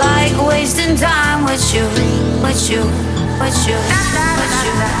 But I like wasting time with you, with you, with you, with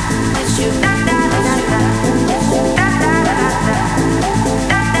you, with you, with you.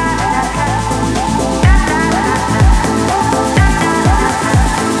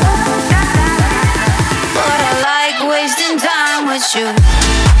 Wasting time with you.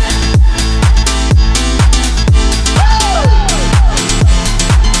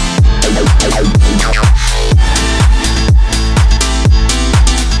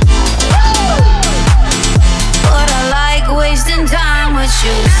 But I like wasting time with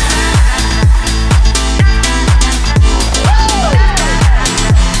you.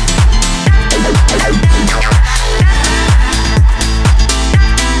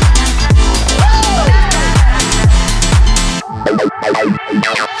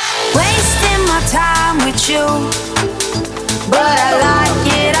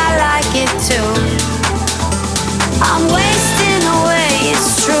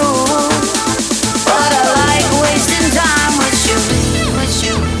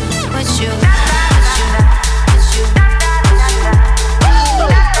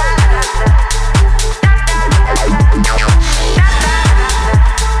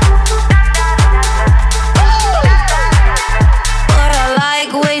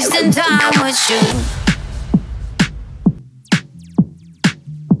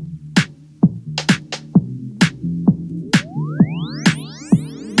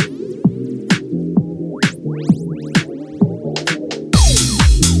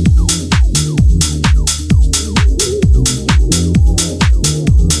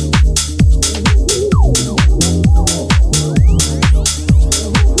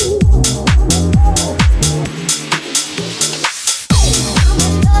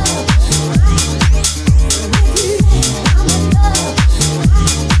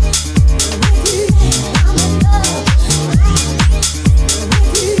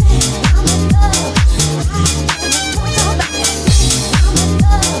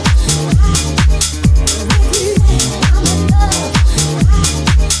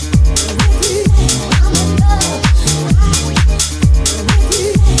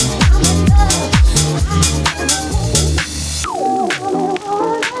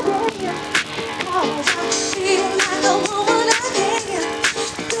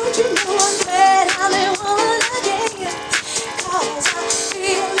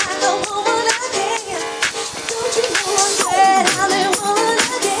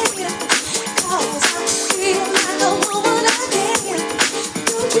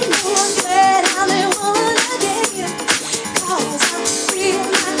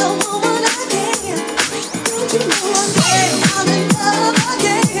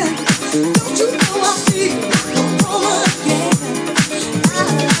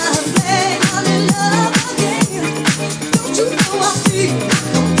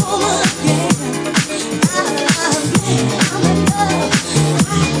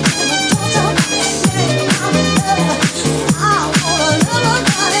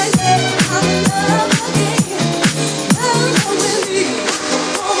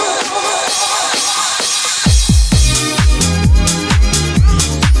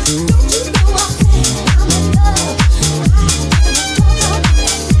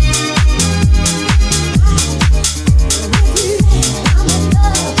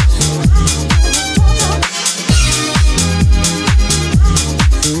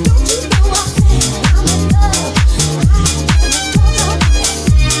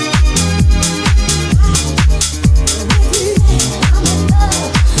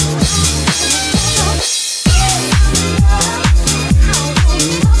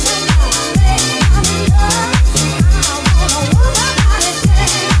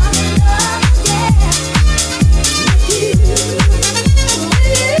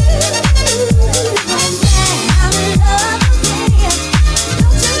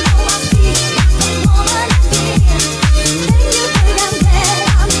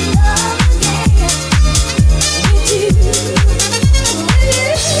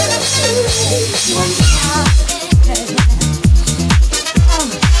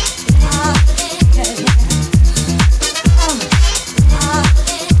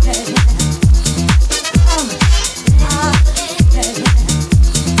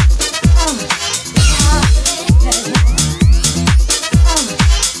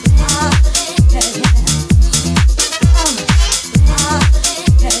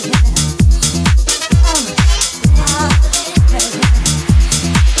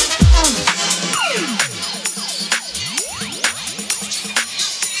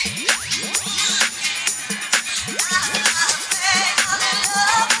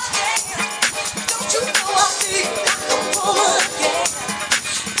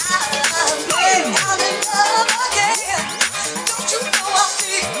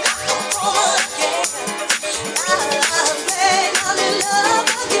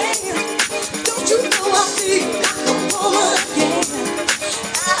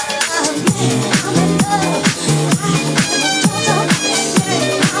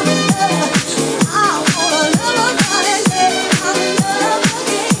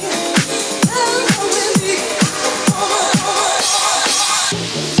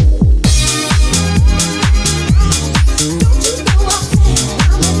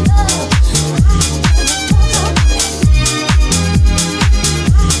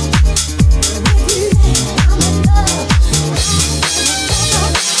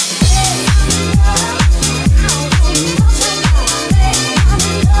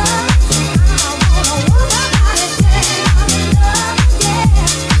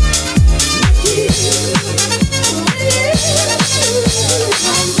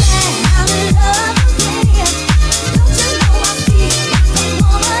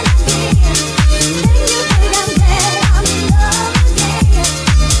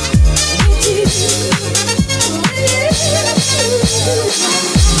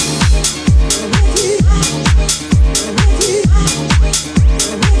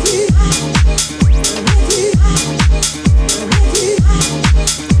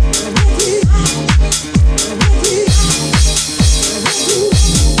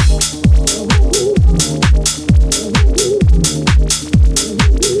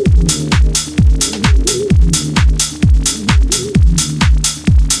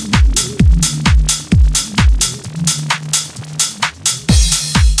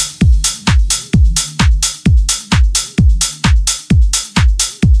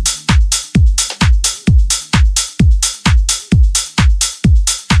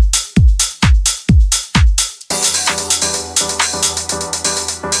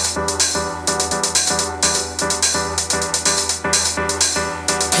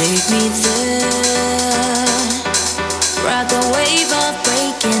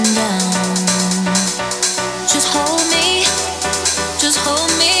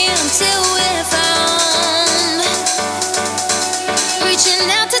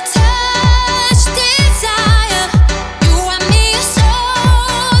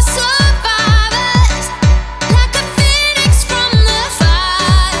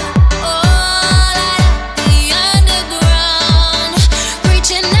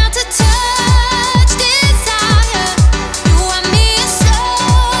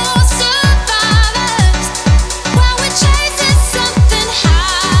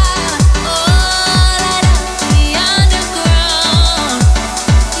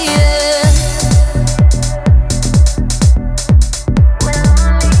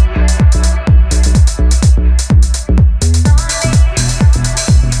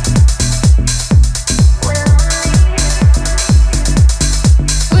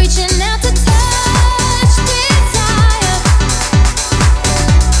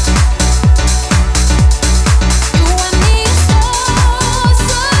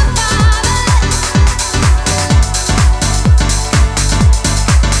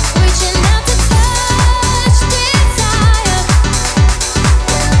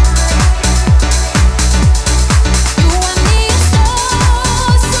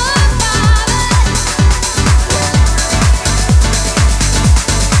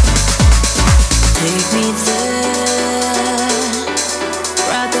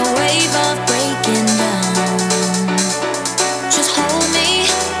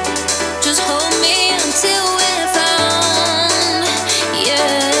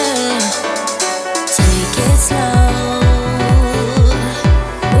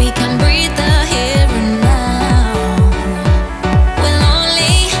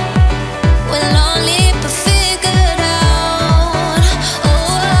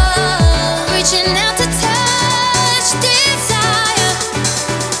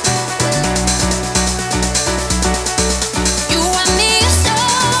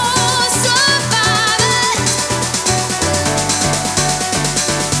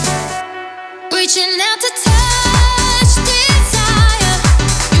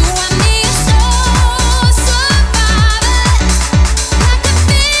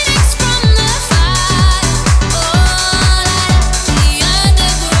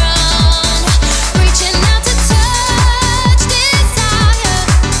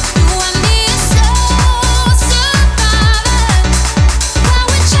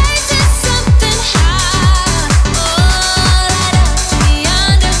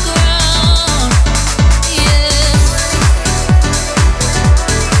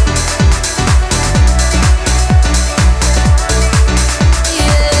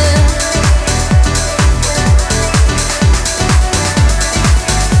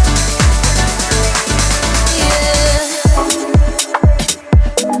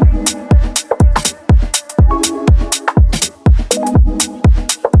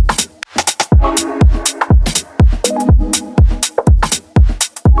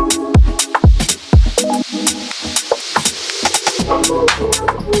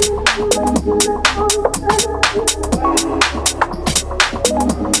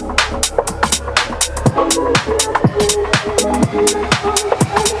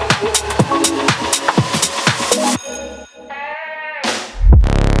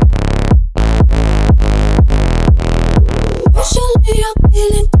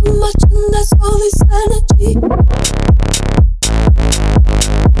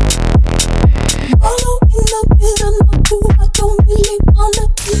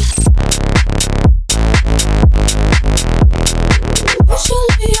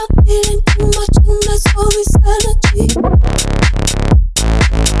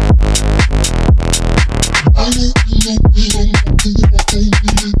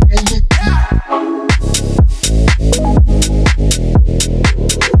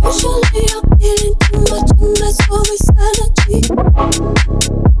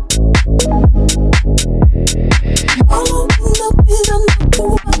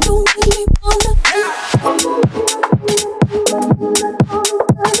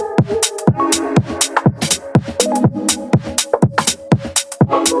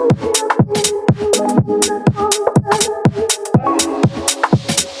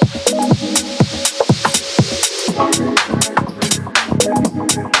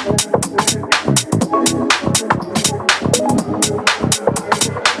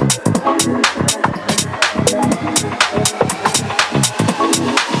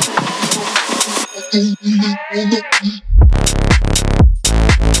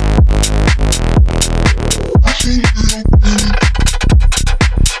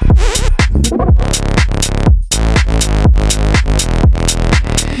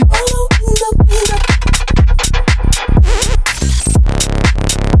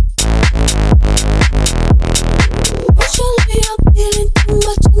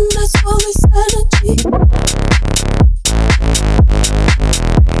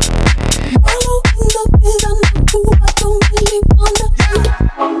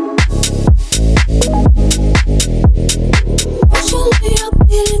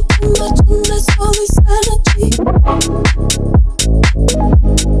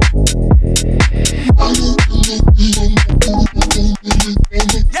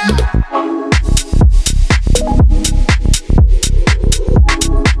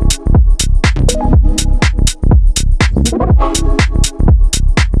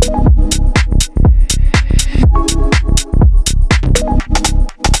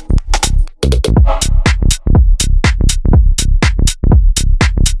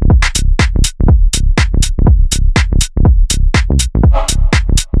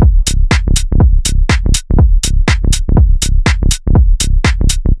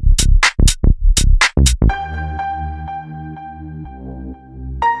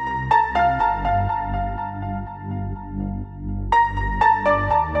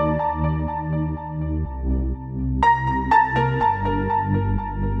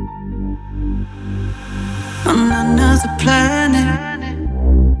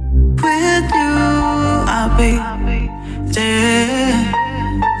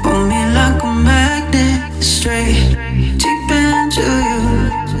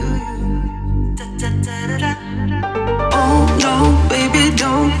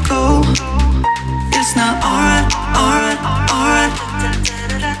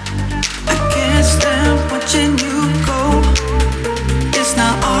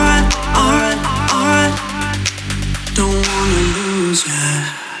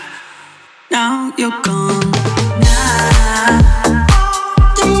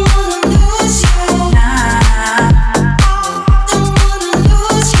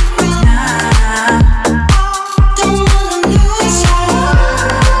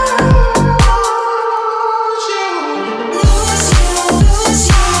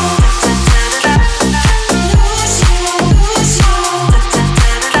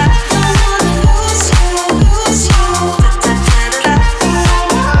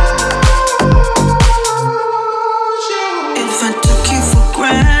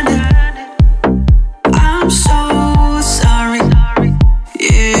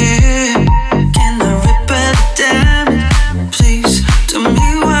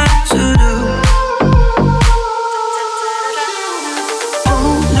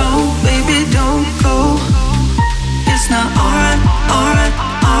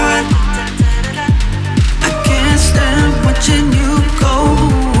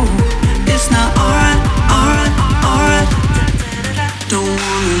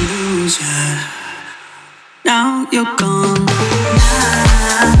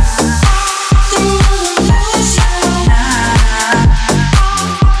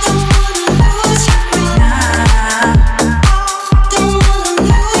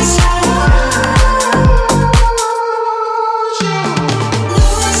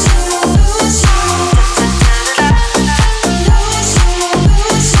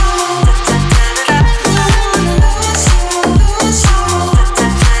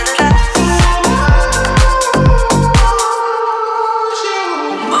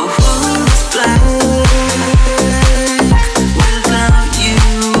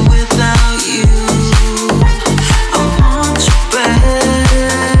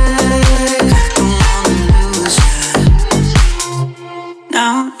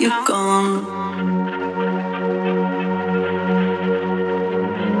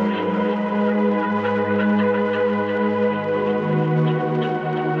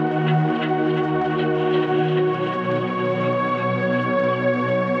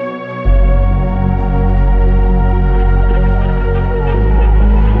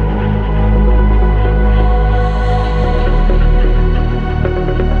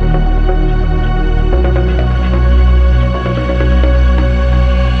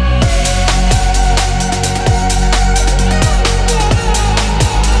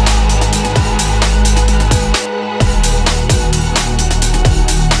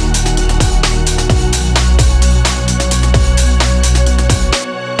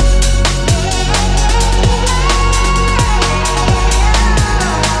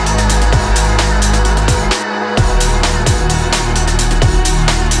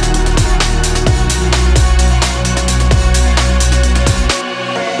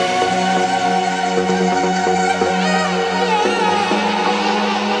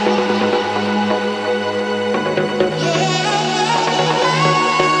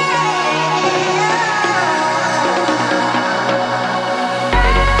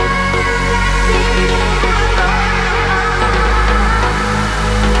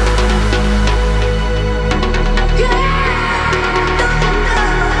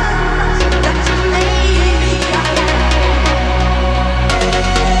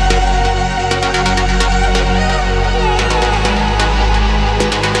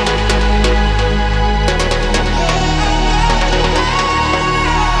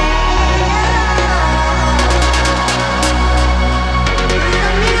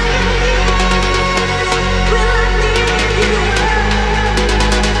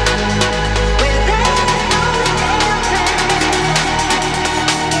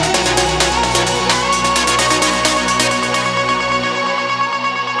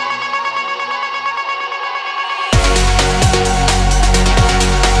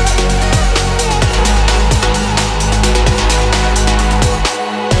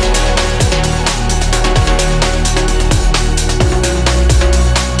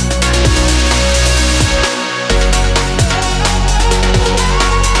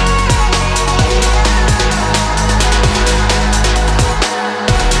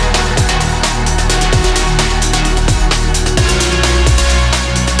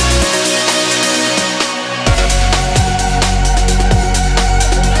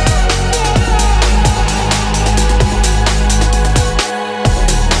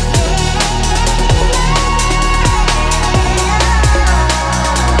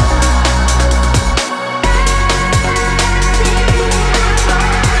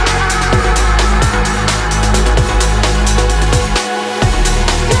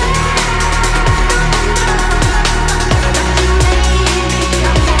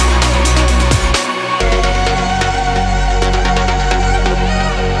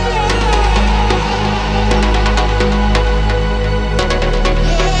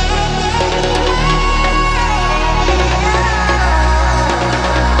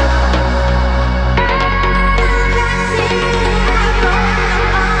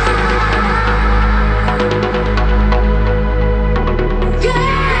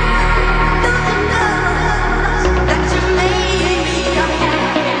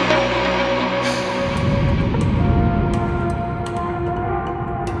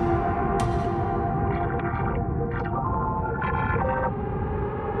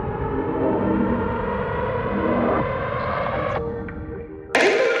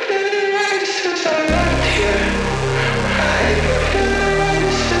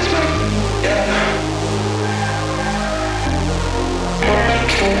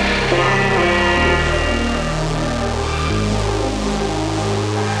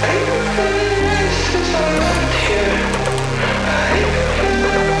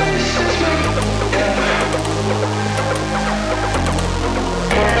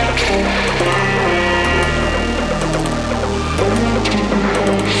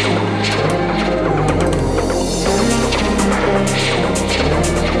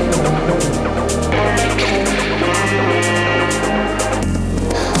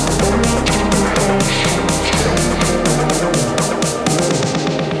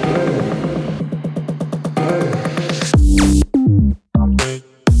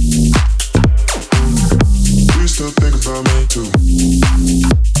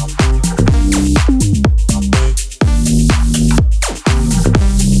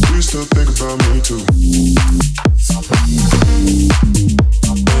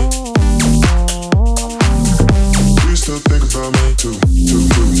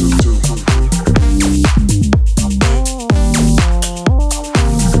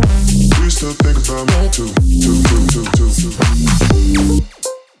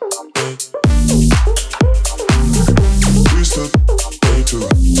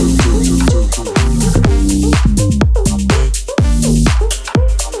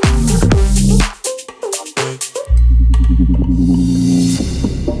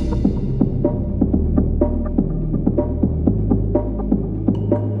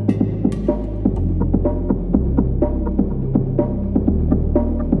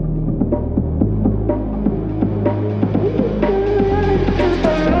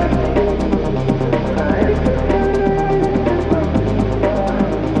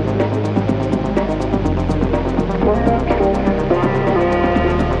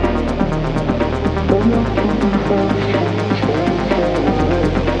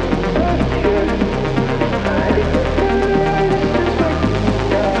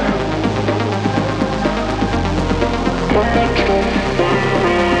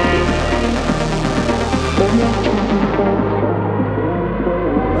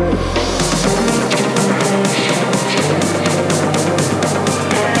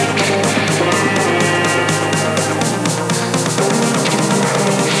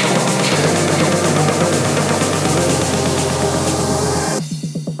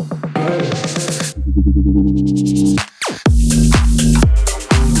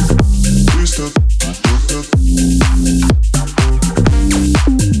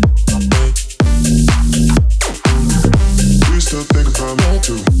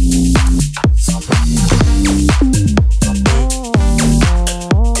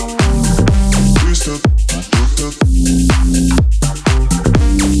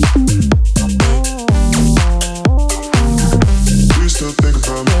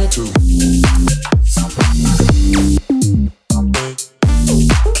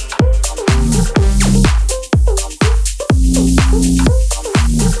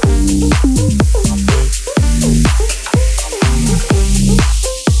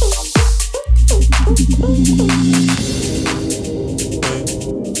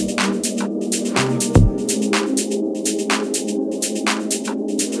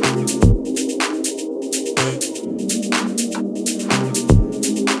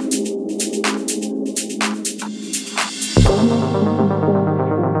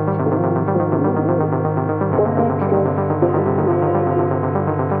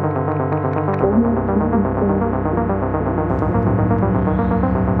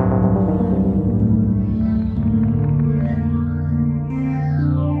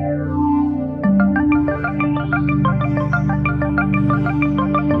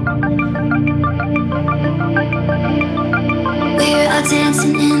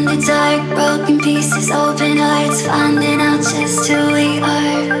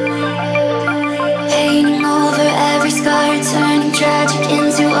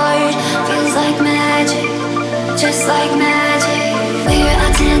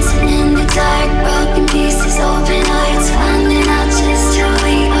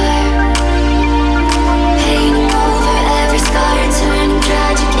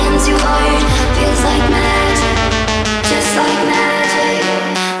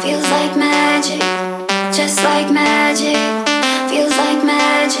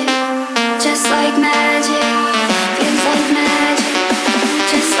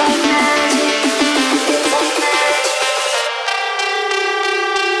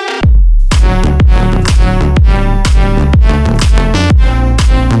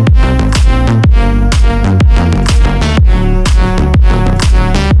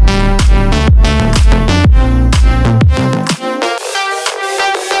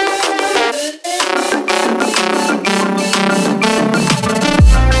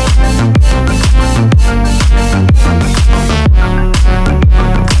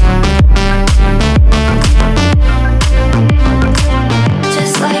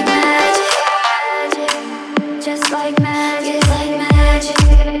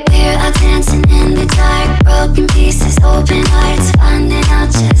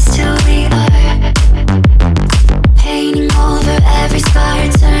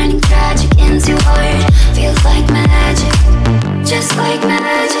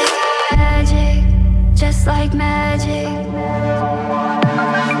 just like magic. Feels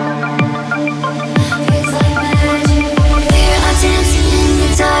like magic. We're not dancing in the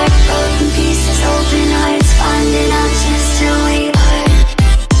dark, broken pieces, open hearts, finding out just who we are.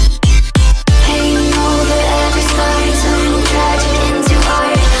 Painting over every scar, turning tragic into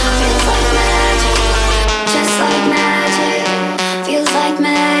art. Feels like magic, just like magic. Feels like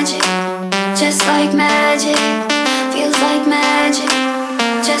magic, just like magic. Feels like magic,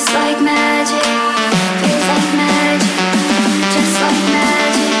 just like magic. Feels like magic, just like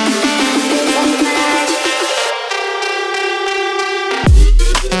magic. Feels like magic.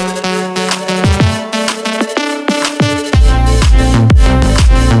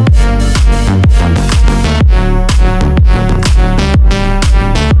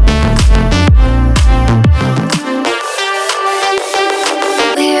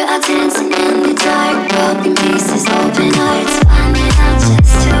 We're out dancing in the dark, broken pieces, open hearts, finding out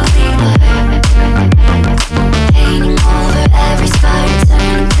just who we are. Painting over every scar,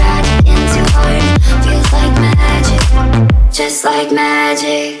 turning tragic into art. Feels like magic, just like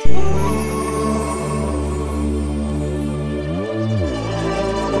magic.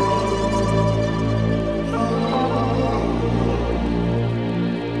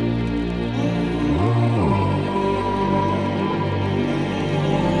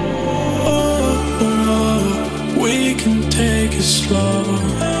 We can take it slow.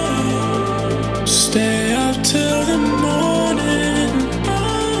 Stay up till the morning.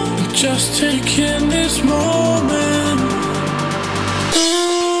 Just take in this moment.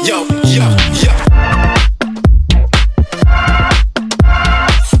 Yo, yo, yo.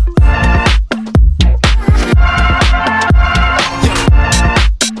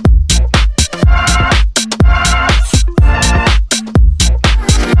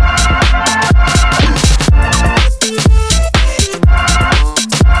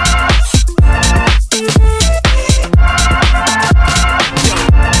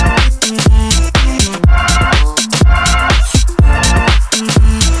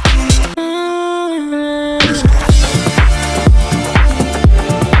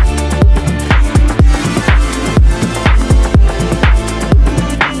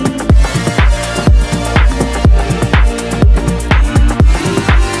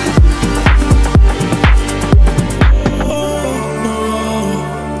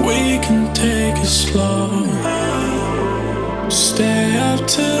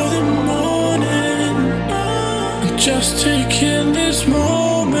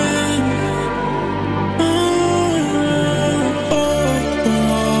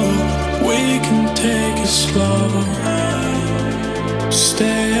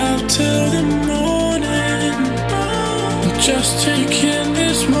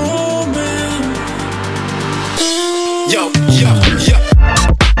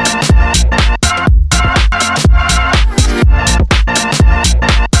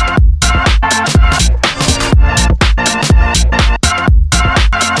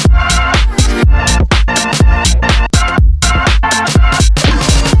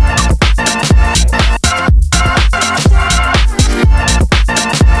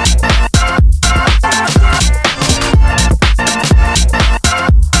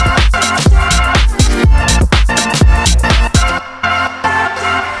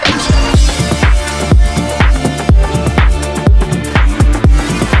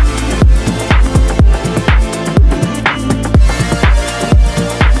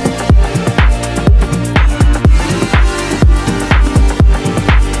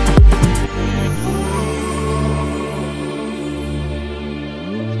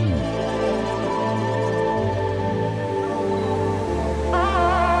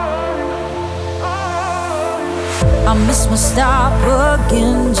 I missed my stop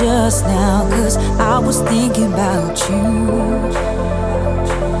again just now, 'cause I was thinking about you.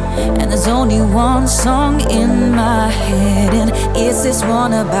 And there's only one song in my head, and it's this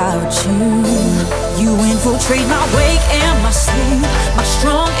one about you. You infiltrate my wake and my sleep, my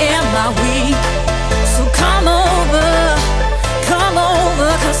strong and my weak. So come over,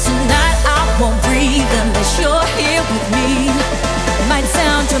 'cause tonight I won't breathe unless you're here with me. Might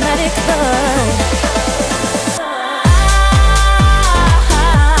sound dramatic, but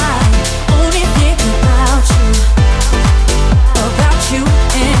you,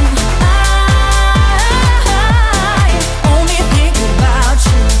 and I only think about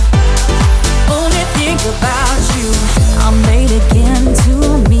you, only think about you. I'm late again.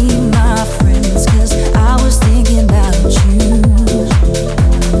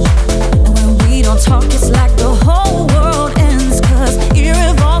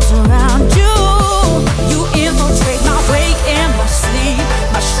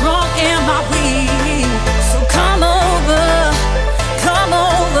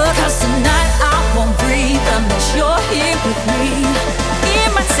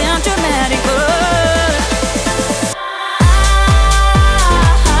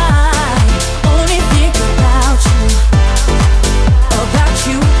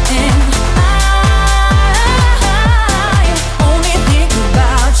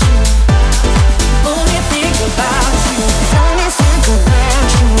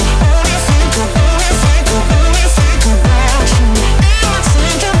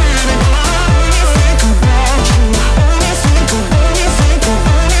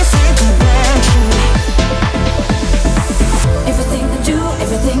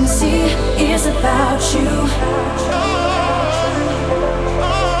 you.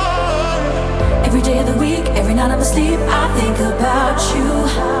 Every day of the week, every night I'm asleep, I think about you.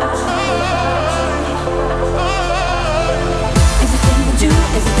 Everything we do,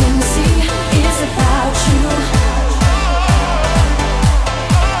 everything we see is about you.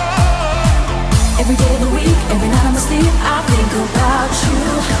 Every day of the week, every night I'm asleep, I think about you.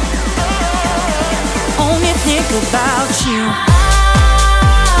 Only think about you.